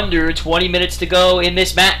just under 20 minutes to go in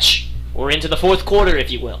this match. Or into the fourth quarter,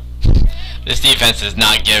 if you will. This defense has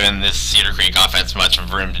not given this Cedar Creek offense much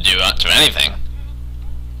of room to do anything.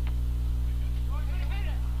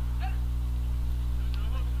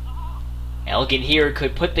 Elgin here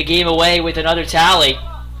could put the game away with another tally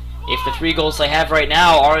if the 3 goals they have right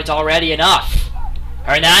now aren't already enough.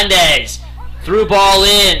 Hernandez, through ball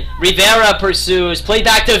in. Rivera pursues. Play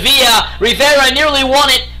back to Villa. Rivera nearly won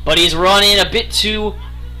it, but he's running a bit too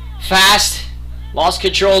fast. Lost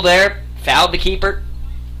control there. Fouled the keeper.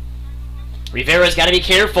 Rivera's got to be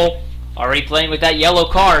careful. Already playing with that yellow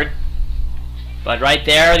card. But right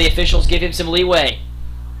there, the officials give him some leeway.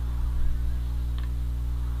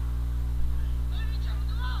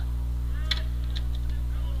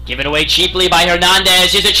 Given away cheaply by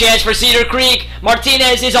Hernandez. Here's a chance for Cedar Creek.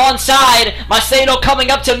 Martinez is onside. Macedo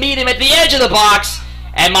coming up to meet him at the edge of the box.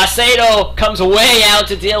 And Macedo comes way out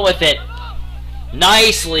to deal with it.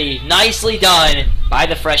 Nicely done by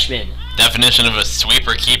the freshman. Definition of a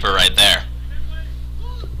sweeper keeper right there.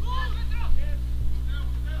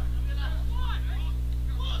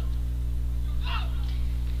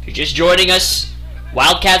 If you're just joining us,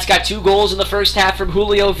 Wildcats got 2 goals in the first half from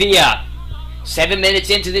Julio Villa. 7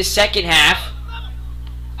 minutes into this second half,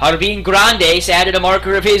 Harbin Grandes added a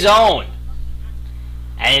marker of his own.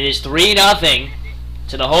 And it is 3-0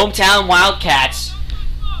 to the hometown Wildcats,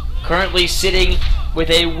 currently sitting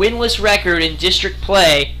with a winless record in district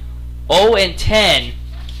play, 0-10,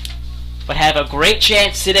 but have a great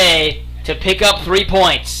chance today to pick up 3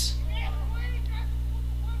 points.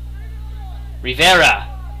 Rivera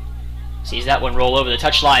sees that one roll over the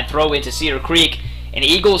touchline, throw into Cedar Creek, an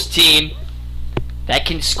Eagles team that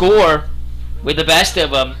can score with the best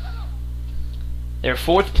of them. They're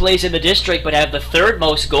 4th place in the district, but have the 3rd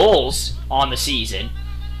most goals on the season.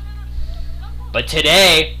 But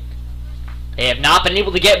today, they have not been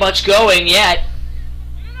able to get much going yet.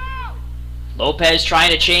 Lopez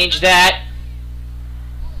trying to change that.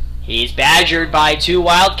 He's badgered by 2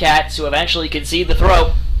 Wildcats who eventually concede the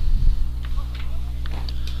throw.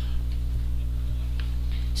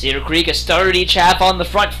 Cedar Creek has started each half on the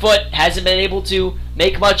front foot, hasn't been able to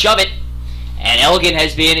make much of it. And Elgin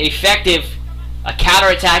has been effective. A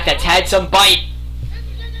counterattack that's had some bite.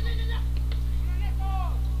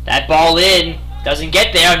 That ball in, doesn't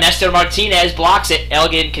get there. Nestor Martinez blocks it.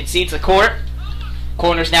 Elgin concedes the court.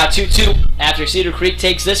 Corner's now 2-2 after Cedar Creek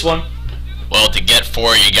takes this one. Well, to get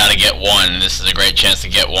 4, you got to get 1. This is a great chance to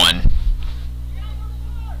get 1.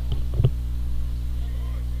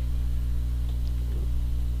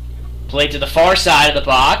 Played to the far side of the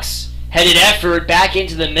box. headed effort back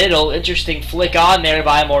into the middle. Interesting flick on there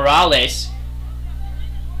by Morales.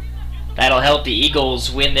 That'll help the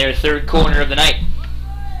Eagles win their third corner of the night.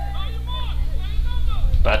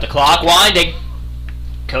 But the clock winding.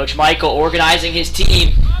 Coach Michael organizing his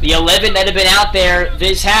team. The 11 that have been out there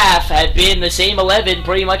this half have been the same 11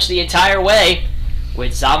 pretty much the entire way,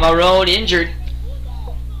 with Zamarone injured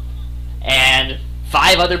and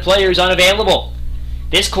 5 other players unavailable.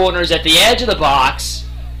 This corner's at the edge of the box,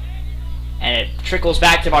 and it trickles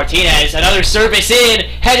back to Martinez. Another service in,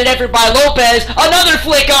 headed effort by Lopez. Another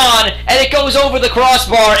flick on, and it goes over the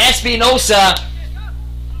crossbar. Espinosa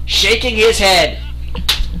shaking his head.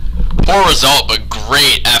 Poor result, but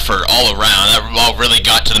great effort all around. That ball really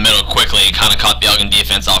got to the middle quickly and kind of caught the Elgin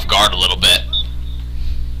defense off guard a little bit.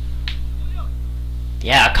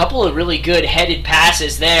 Yeah, a couple of really good headed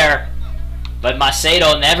passes there, but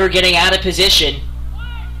Macedo never getting out of position.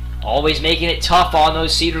 Always making it tough on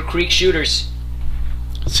those Cedar Creek shooters.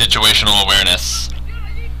 Situational awareness.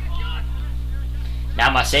 Now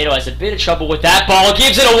Macedo has a bit of trouble with that ball.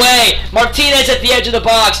 Gives it away. Martinez at the edge of the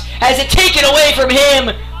box. Has it taken away from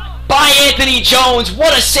him by Anthony Jones.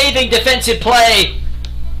 What a saving defensive play.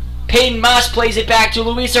 Peyton Moss plays it back to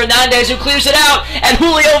Luis Hernandez, who clears it out. And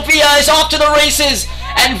Julio Villa is off to the races.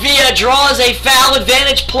 And Villa draws a foul.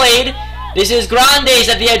 Advantage played. This is Grandes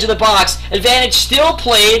at the edge of the box. Advantage still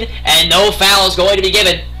played, and no foul is going to be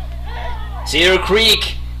given. Cedar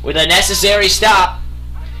Creek with a necessary stop.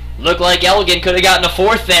 Looked like Elgin could have gotten a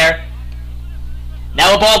fourth there.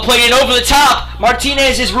 Now a ball played in over the top.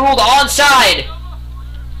 Martinez is ruled onside.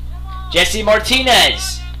 Jesse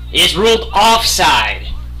Martinez is ruled offside.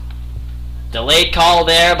 Delayed call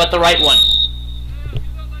there, but the right one.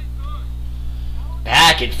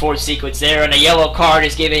 Back and forth sequence there, and a yellow card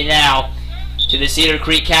is given now to the Cedar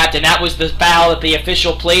Creek captain. That was the foul that the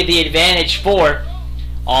official played the advantage for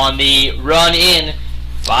on the run in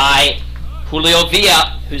by Julio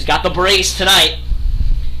Villa, who's got the brace tonight.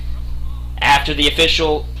 After the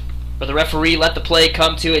official, or the referee, let the play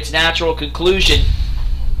come to its natural conclusion,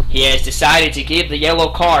 he has decided to give the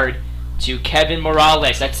yellow card to Kevin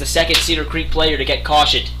Morales. That's the second Cedar Creek player to get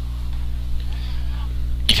cautioned.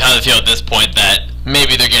 You kind of feel at this point that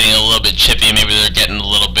maybe they're getting a little bit chippy, maybe they're getting a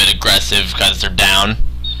little bit aggressive because they're down.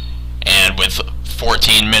 And with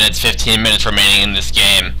 14 minutes, 15 minutes remaining in this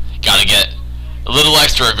game, got to get a little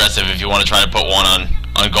extra aggressive if you want to try to put one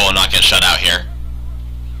on goal and not get shut out here.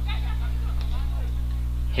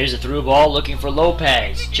 Here's a through ball looking for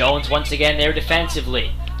Lopez. Jones once again there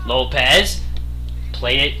defensively. Lopez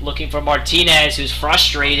played it looking for Martinez, who's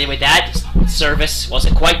frustrated with that service.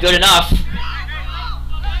 Wasn't quite good enough.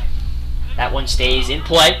 That one stays in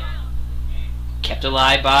play. Kept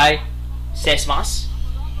alive by Sesmas.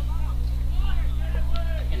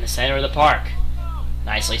 In the center of the park.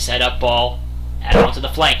 Nicely set up ball. Add on to the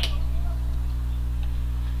flank.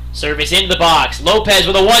 Service into the box. Lopez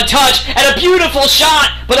with a one-touch and a beautiful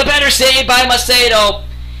shot, but a better save by Macedo.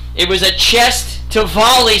 It was a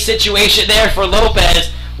chest-to-volley situation there for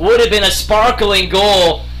Lopez. Would have been a sparkling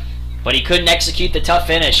goal, but he couldn't execute the tough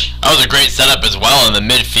finish. That was a great setup as well in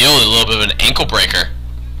the midfield, a little bit of an ankle breaker.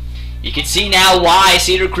 You can see now why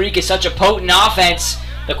Cedar Creek is such a potent offense.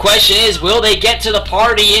 The question is, will they get to the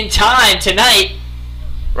party in time tonight?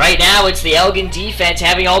 Right now, it's the Elgin defense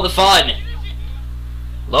having all the fun.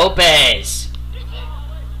 Lopez.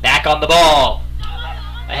 Back on the ball.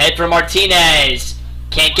 Ahead for Martinez.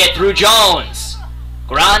 Can't get through Jones.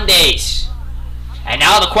 Grandes. And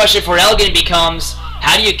now the question for Elgin becomes,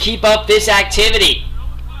 how do you keep up this activity?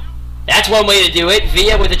 That's one way to do it.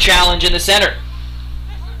 Villa with a challenge in the center.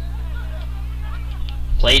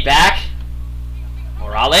 Played back.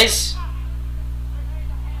 Morales.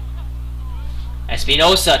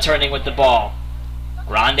 Espinosa turning with the ball.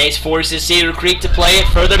 Grandes forces Cedar Creek to play it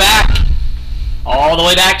further back. All the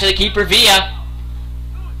way back to the keeper, Villa,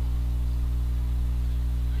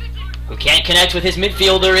 who can't connect with his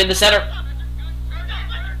midfielder in the center.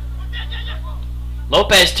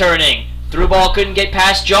 Lopez turning. Through ball couldn't get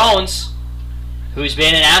past Jones, who's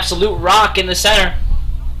been an absolute rock in the center.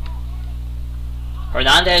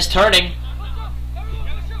 Hernandez turning.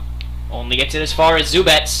 Only gets it as far as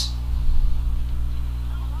Zubets.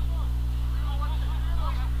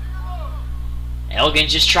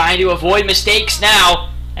 Elgin's just trying to avoid mistakes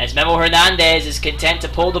now, as Memo Hernandez is content to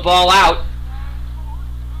pull the ball out.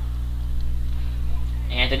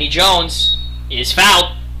 Anthony Jones is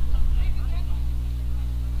fouled.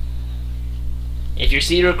 If you're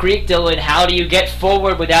Cedar Creek, Dylan, how do you get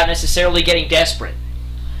forward without necessarily getting desperate?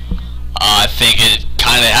 I think it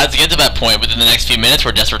kind of has to get to that point within the next few minutes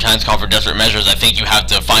where desperate times call for desperate measures. I think you have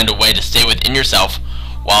to find a way to stay within yourself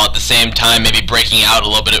while at the same time maybe breaking out a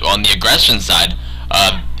little bit on the aggression side.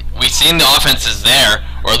 We've seen the offense is there,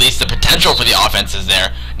 or at least the potential for the offense is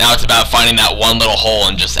there. Now it's about finding that one little hole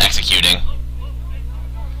and just executing.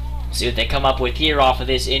 See what they come up with here off of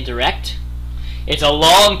this indirect. It's a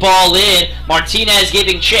long ball in. Martinez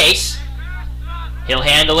giving chase. He'll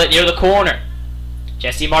handle it near the corner.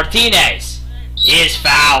 Jesse Martinez is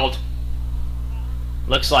fouled.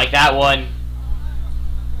 Looks like that one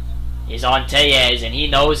is on Tellez, and he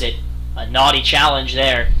knows it. A naughty challenge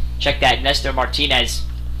there. Check that, Nestor Martinez.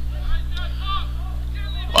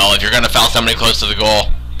 Well, if you're going to foul somebody close to the goal,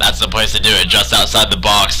 that's the place to do it, just outside the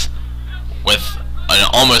box with an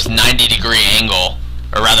almost 90-degree angle,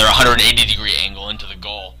 or rather 180-degree angle into the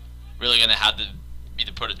goal. Really going to have to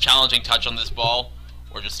either put a challenging touch on this ball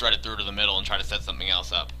or just thread it through to the middle and try to set something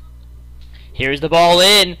else up. Here's the ball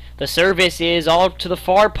in. The service is all to the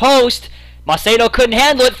far post. Macedo couldn't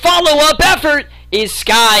handle it. Follow-up effort is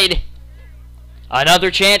skied.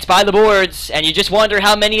 Another chance by the boards, and you just wonder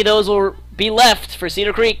how many of those will be left for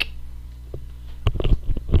Cedar Creek.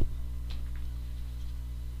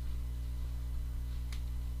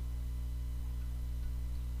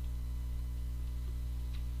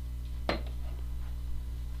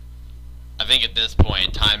 I think at this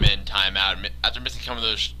point, time in, time out, after missing a couple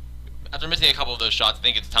of those shots, I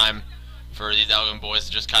think it's time for these Elgin boys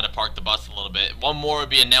to just kind of park the bus a little bit. One more would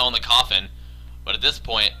be a nail in the coffin, but at this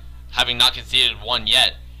point, having not conceded one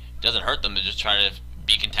yet, it doesn't hurt them to just try to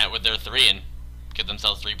be content with their 3 and get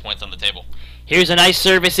themselves 3 points on the table. Here's a nice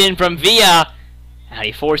service in from Villa, and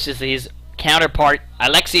he forces his counterpart,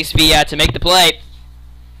 Alexis Villa, to make the play.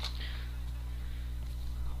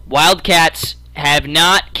 Wildcats have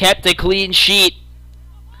not kept a clean sheet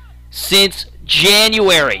since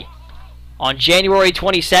January. On January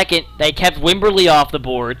 22nd, they kept Wimberley off the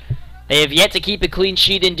board. They have yet to keep a clean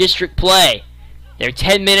sheet in district play. They're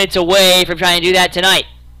 10 minutes away from trying to do that tonight.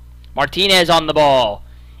 Martinez on the ball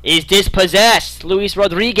is dispossessed. Luis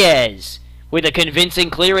Rodriguez with a convincing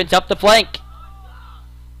clearance up the flank.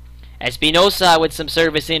 Espinosa with some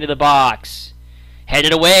service into the box.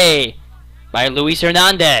 Headed away by Luis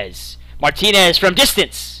Hernandez. Martinez from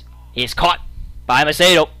distance. He is caught by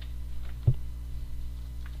Macedo.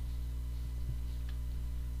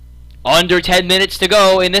 Under 10 minutes to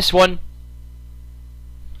go in this one.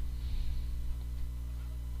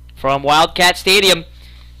 From Wildcat Stadium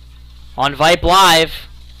on Vype Live,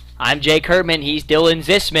 I'm Jay Kerman. He's Dylan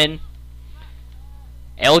Zisman.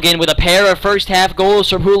 Elgin with a pair of first half goals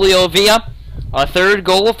from Julio Villa. A third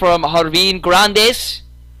goal from Jarvin Grandes.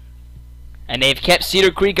 And they've kept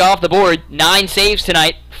Cedar Creek off the board. 9 saves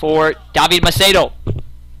tonight for David Macedo.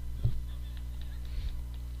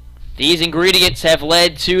 These ingredients have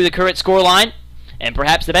led to the current scoreline, and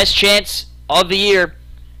perhaps the best chance of the year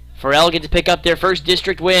for Elgin to pick up their first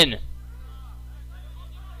district win.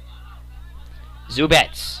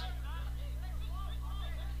 Zubets.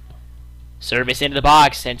 Service into the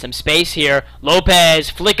box and some space here. Lopez,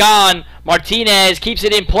 flick on. Martinez keeps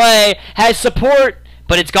it in play, has support,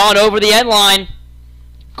 but it's gone over the end line.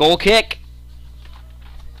 Goal kick.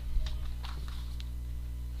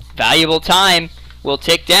 Valuable time will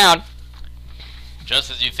tick down.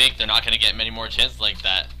 Just as you think they're not going to get many more chances like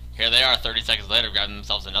that, here they are 30 seconds later grabbing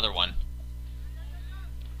themselves another one.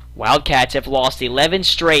 Wildcats have lost 11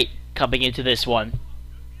 straight coming into this one.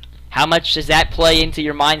 How much does that play into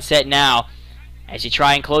your mindset now as you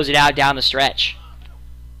try and close it out down the stretch?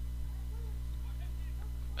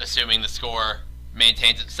 Assuming the score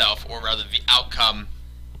maintains itself, or rather the outcome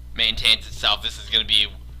maintains itself, this is going to be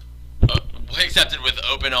accepted with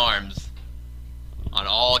open arms on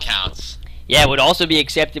all accounts. Yeah, it would also be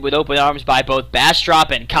accepted with open arms by both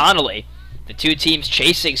Bastrop and Connolly, the two teams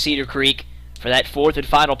chasing Cedar Creek for that 4th and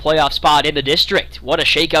final playoff spot in the district. What a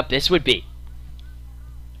shakeup this would be.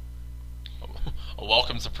 A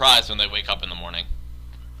welcome surprise when they wake up in the morning.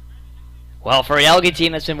 Well, for an Elgin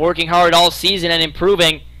team that's been working hard all season and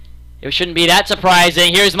improving, it shouldn't be that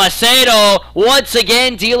surprising. Here's Macedo once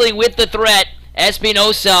again dealing with the threat.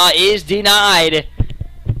 Espinosa is denied.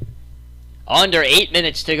 Under 8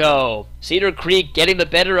 minutes to go. Cedar Creek getting the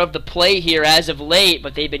better of the play here as of late,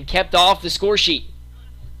 but they've been kept off the score sheet.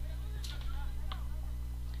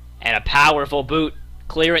 And a powerful boot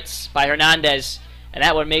clearance by Hernandez. And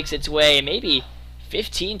that one makes its way maybe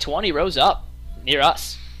 15, 20 rows up near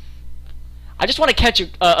us. I just want to catch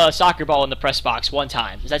a soccer ball in the press box one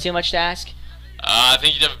time. Is that too much to ask? I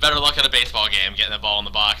think you'd have better luck at a baseball game getting the ball in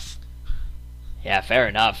the box. Yeah, fair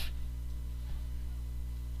enough.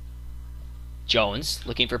 Jones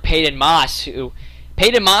looking for Peyton Moss,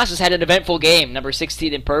 Peyton Moss has had an eventful game, number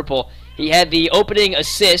 16 in purple. He had the opening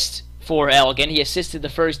assist for Elgin. He assisted the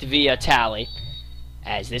first via tally,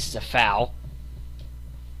 as this is a foul.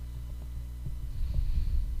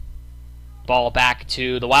 Ball back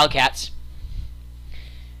to the Wildcats.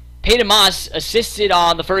 Peyton Moss assisted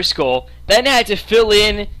on the first goal, then had to fill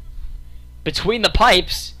in between the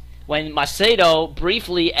pipes when Macedo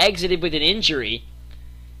briefly exited with an injury.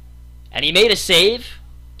 And he made a save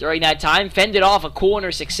during that time, fended off a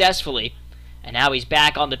corner successfully, and now he's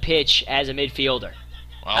back on the pitch as a midfielder.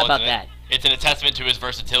 Well, how about that? It's an testament to his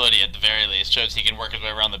versatility at the very least. Shows he can work his way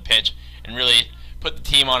around the pitch and really put the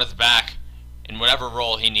team on his back in whatever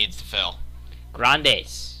role he needs to fill.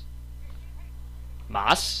 Grandes.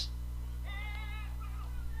 Mas.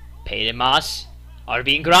 Peyton Mas.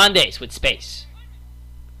 Arvin Grandes with space.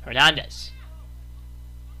 Hernandez.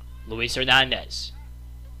 Luis Hernandez.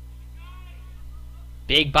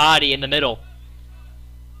 Big body in the middle.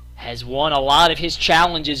 Has won a lot of his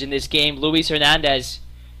challenges in this game. Luis Hernandez.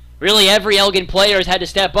 Really every Elgin player has had to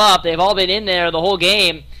step up. They've all been in there the whole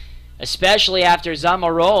game. Especially after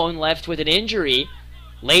Zamarone left with an injury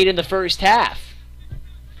late in the first half.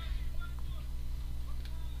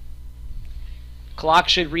 Clock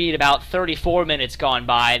should read about 34 minutes gone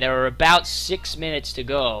by. There are about 6 minutes to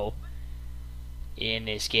go in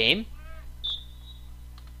this game.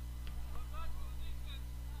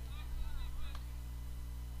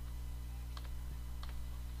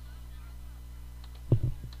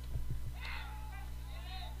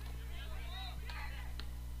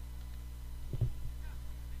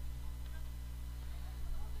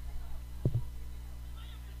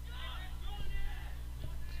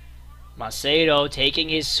 Macedo taking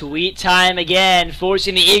his sweet time again,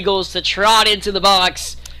 forcing the Eagles to trot into the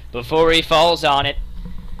box before he falls on it.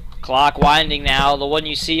 Clock winding now. The one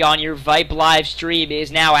you see on your Vype live stream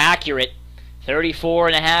is now accurate.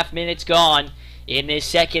 34.5 minutes gone in this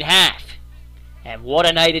second half. And what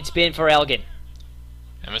a night it's been for Elgin.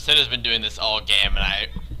 And Macedo's been doing this all game, and I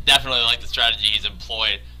definitely like the strategy he's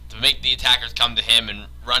employed to make the attackers come to him and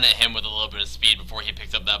run at him with a little bit of speed before he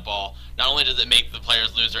picks up that ball. Not only does it make the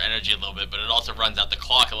players lose their energy a little bit, but it also runs out the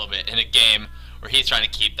clock a little bit in a game where he's trying to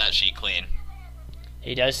keep that sheet clean.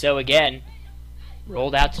 He does so again.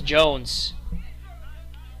 Rolled out to Jones.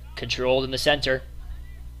 Controlled in the center.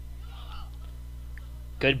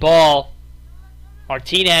 Good ball.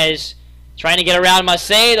 Martinez trying to get around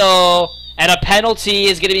Macedo, and a penalty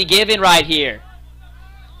is going to be given right here.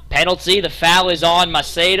 Penalty, the foul is on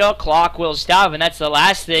Macedo. Clock will stop, and that's the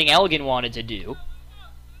last thing Elgin wanted to do.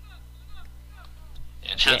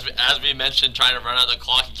 And as we mentioned, trying to run out the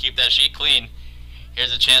clock and keep that sheet clean,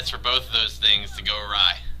 here's a chance for both of those things to go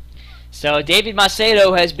awry. So David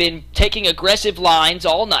Macedo has been taking aggressive lines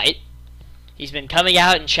all night. He's been coming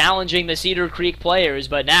out and challenging the Cedar Creek players,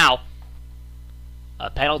 but now a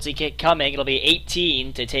penalty kick coming. It'll be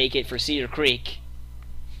 18 to take it for Cedar Creek.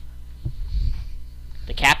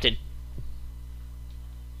 The captain.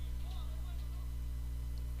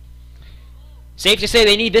 Safe to say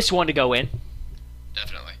they need this one to go in.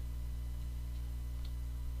 Definitely.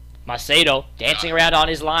 Macedo dancing around on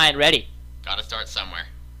his line, ready. Gotta start somewhere.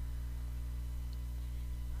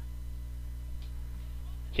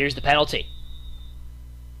 Here's the penalty.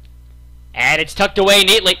 And it's tucked away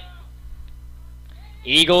neatly.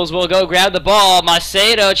 Eagles will go grab the ball.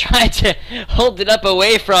 Macedo trying to hold it up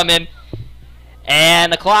away from him.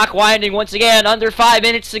 And the clock winding once again. Under 5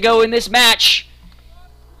 minutes to go in this match.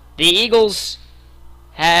 The Eagles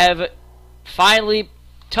have finally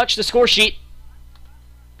touched the score sheet.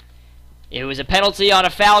 It was a penalty on a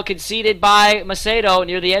foul conceded by Macedo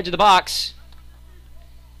near the edge of the box.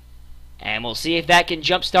 And we'll see if that can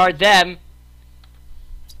jumpstart them.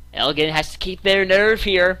 Elgin has to keep their nerve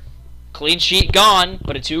here. Clean sheet gone,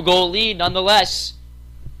 but a 2-goal lead nonetheless.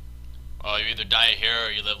 Well, you either die here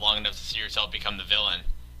or you live long enough to see yourself become the villain.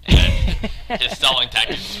 And his stalling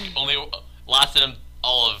tactics only lasted him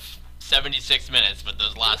all of 76 minutes, but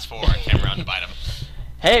those last 4 came around to bite him.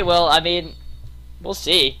 Hey, well, I mean, we'll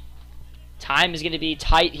see. Time is going to be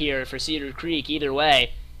tight here for Cedar Creek either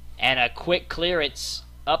way. And a quick clearance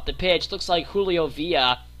up the pitch. Looks like Julio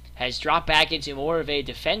Villa has dropped back into more of a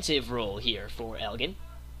defensive role here for Elgin.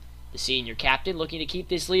 The senior captain looking to keep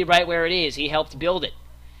this lead right where it is. He helped build it.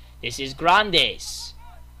 This is Grandes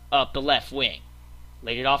up the left wing.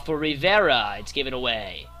 Laid it off for Rivera. It's given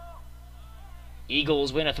away.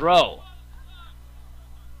 Eagles win a throw.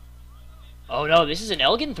 Oh no, this is an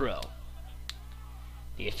Elgin throw.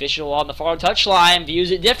 The official on the far touchline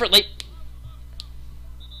views it differently.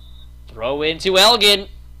 Throw into Elgin.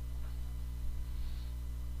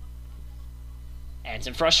 And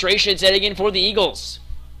some frustration setting in for the Eagles,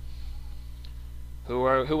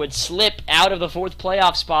 who would slip out of the 4th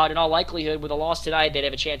playoff spot in all likelihood. With a loss tonight, they'd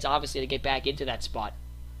have a chance, obviously, to get back into that spot.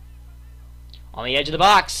 On the edge of the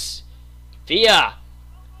box, Villa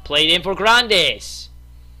played in for Grandes.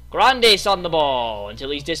 Grandes on the ball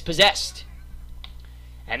until he's dispossessed.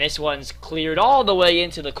 And this one's cleared all the way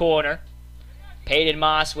into the corner. Peyton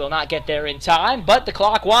Moss will not get there in time, but the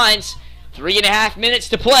clock winds. 3.5 minutes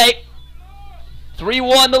to play.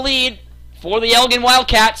 3-1 the lead for the Elgin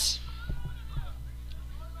Wildcats.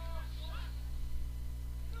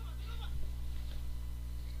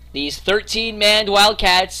 These 13-manned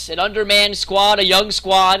Wildcats, an undermanned squad, a young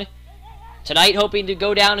squad, tonight hoping to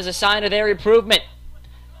go down as a sign of their improvement.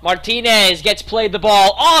 Martinez gets played the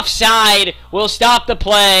ball. Offside will stop the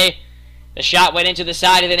play. The shot went into the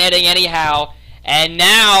side of the netting anyhow. And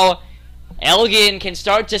now Elgin can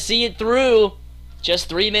start to see it through. Just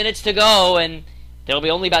 3 minutes to go, and there'll be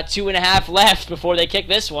only about 2.5 left before they kick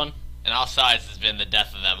this one. And offsides has been the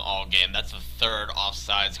death of them all game. That's the 3rd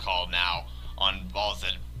offsides call now on balls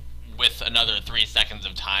that, with another 3 seconds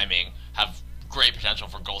of timing, have great potential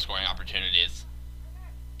for goal-scoring opportunities.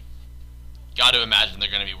 Got to imagine they're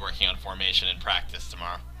going to be working on formation in practice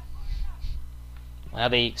tomorrow. Well,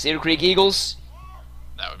 the Cedar Creek Eagles...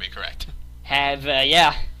 That would be correct. Have,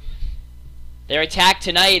 their attack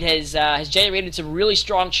tonight has generated some really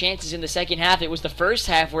strong chances in the second half. It was the first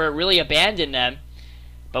half where it really abandoned them.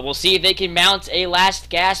 But we'll see if they can mount a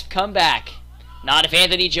last-gasp comeback. Not if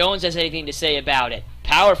Anthony Jones has anything to say about it.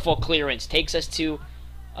 Powerful clearance takes us to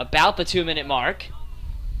about the 2-minute mark.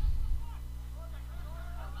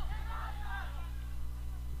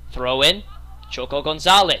 Throw in, Choco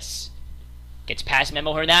Gonzalez. Gets past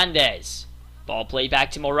Memo Hernandez. Ball played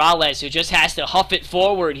back to Morales, who just has to huff it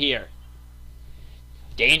forward here.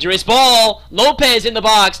 Dangerous ball. Lopez in the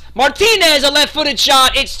box. Martinez, a left-footed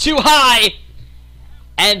shot. It's too high.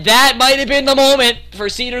 And that might have been the moment for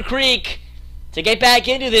Cedar Creek to get back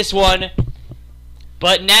into this one.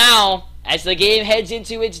 But now, as the game heads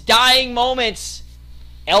into its dying moments,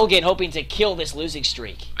 Elgin hoping to kill this losing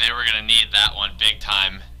streak. They were going to need that one big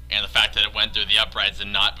time. And the fact that it went through the uprights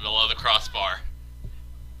and not below the crossbar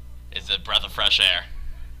is a breath of fresh air.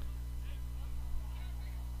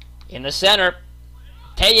 In the center,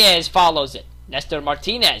 Tellez follows it. Nestor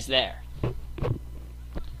Martinez there.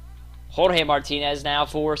 Jorge Martinez now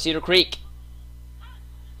for Cedar Creek.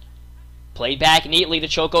 Played back neatly to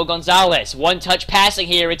Choco Gonzalez. One-touch passing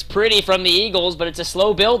here. It's pretty from the Eagles, but it's a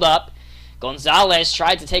slow build-up. Gonzalez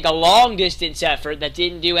tried to take a long-distance effort that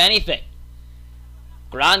didn't do anything.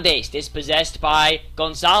 Grandes dispossessed by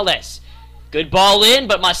Gonzalez. Good ball in,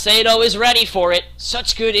 but Macedo is ready for it.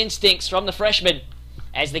 Such good instincts from the freshman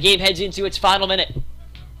as the game heads into its final minute.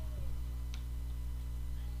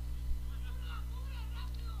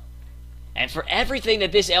 And for everything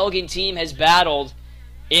that this Elgin team has battled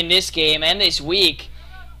in this game and this week,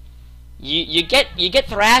 you get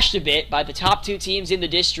thrashed a bit by the top 2 teams in the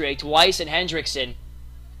district, Weiss and Hendrickson.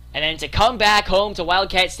 And then to come back home to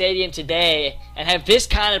Wildcat Stadium today and have this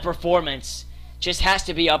kind of performance just has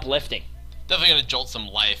to be uplifting. Definitely going to jolt some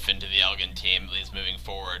life into the Elgin team, at least moving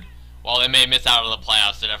forward. While they may miss out on the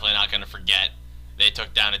playoffs, they're definitely not going to forget they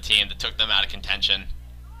took down a team that took them out of contention.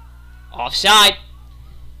 Offside.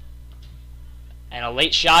 And a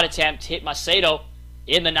late shot attempt hit Macedo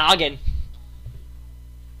in the noggin.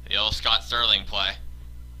 The old Scott Sterling play.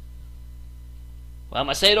 Well,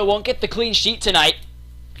 Macedo won't get the clean sheet tonight,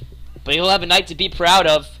 but he'll have a night to be proud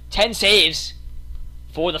of. 10 saves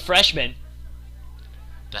for the freshman.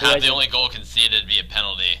 To have the only goal conceded be a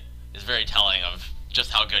penalty is very telling of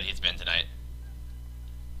just how good he's been tonight.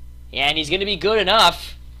 Yeah, and he's going to be good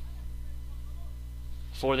enough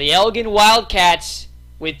for the Elgin Wildcats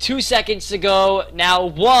with 2 seconds to go. Now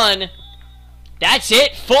 1. That's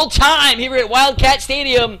it. Full time here at Wildcat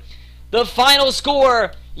Stadium. The final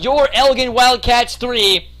score, your Elgin Wildcats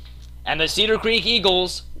 3 and the Cedar Creek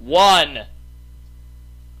Eagles 1.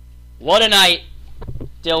 What a night,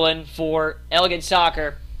 Dylan, for Elgin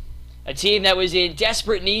Soccer. A team that was in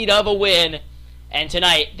desperate need of a win, and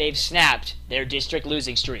tonight they've snapped their district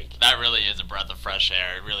losing streak. That really is a breath of fresh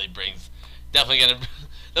air. It really brings, definitely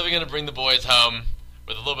gonna bring the boys home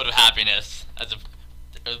with a little bit of happiness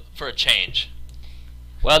for a change.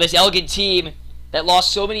 Well, this Elgin team that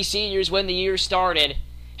lost so many seniors when the year started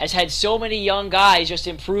has had so many young guys just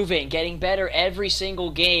improving, getting better every single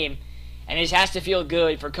game. And it has to feel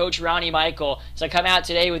good for Coach Ronnie Michael to come out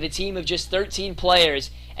today with a team of just 13 players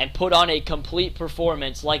and put on a complete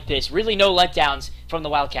performance like this. Really no letdowns from the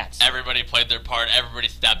Wildcats. Everybody played their part, everybody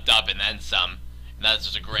stepped up and then some. And that's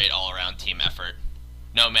just a great all-around team effort.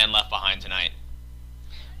 No man left behind tonight.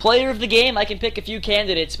 Player of the game, I can pick a few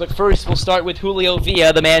candidates, but first we'll start with Julio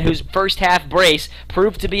Villa, the man whose first half brace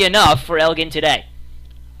proved to be enough for Elgin today.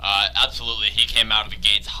 Absolutely, he came out of the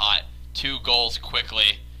gates hot. 2 goals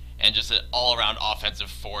quickly, and just an all-around offensive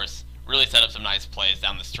force. Really set up some nice plays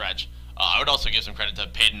down the stretch. I would also give some credit to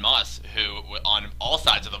Peyton Moss, who on all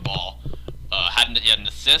sides of the ball had an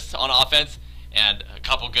assist on offense and a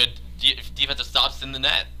couple good defensive stops in the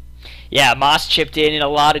net. Yeah, Moss chipped in a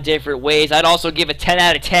lot of different ways. I'd also give a 10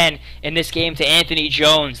 out of 10 in this game to Anthony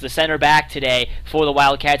Jones, the center back today for the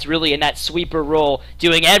Wildcats, really in that sweeper role,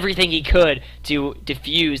 doing everything he could to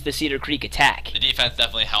defuse the Cedar Creek attack. The defense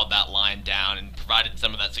definitely held that line down and provided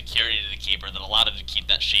some of that security to the keeper that allowed him to keep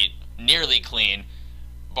that sheet nearly clean,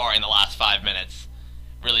 barring the last 5 minutes,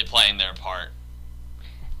 really playing their part.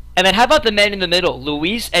 And then how about the men in the middle?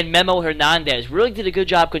 Luis and Memo Hernandez really did a good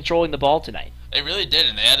job controlling the ball tonight. They really did,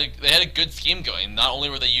 and they had a good scheme going. Not only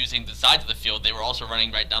were they using the sides of the field, they were also running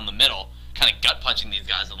right down the middle, kind of gut-punching these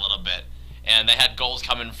guys a little bit. And they had goals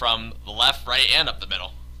coming from the left, right, and up the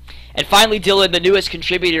middle. And finally, Dylan, the newest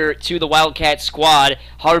contributor to the Wildcat squad,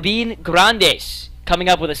 Harbin Grandes, coming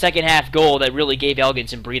up with a second-half goal that really gave Elgin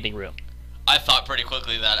some breathing room. I thought pretty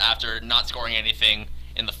quickly that after not scoring anything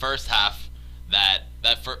in the first half, that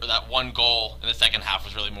one goal in the second half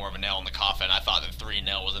was really more of a nail in the coffin. I thought that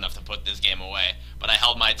 3-0 was enough to put this game away, but I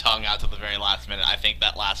held my tongue out to the very last minute. I think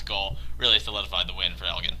that last goal really solidified the win for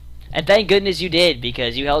Elgin. And thank goodness you did,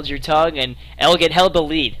 because you held your tongue, and Elgin held the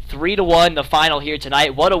lead. 3-1 the final here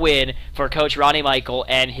tonight. What a win for Coach Ronnie Michael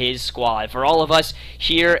and his squad. For all of us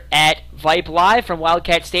here at Vype Live from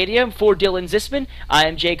Wildcat Stadium, for Dylan Zisman, I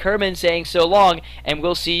am Jake Herman saying so long, and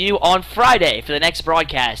we'll see you on Friday for the next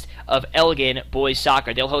broadcast of Elgin Boys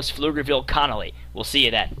Soccer. They'll host Pflugerville Connolly. We'll see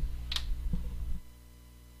you then.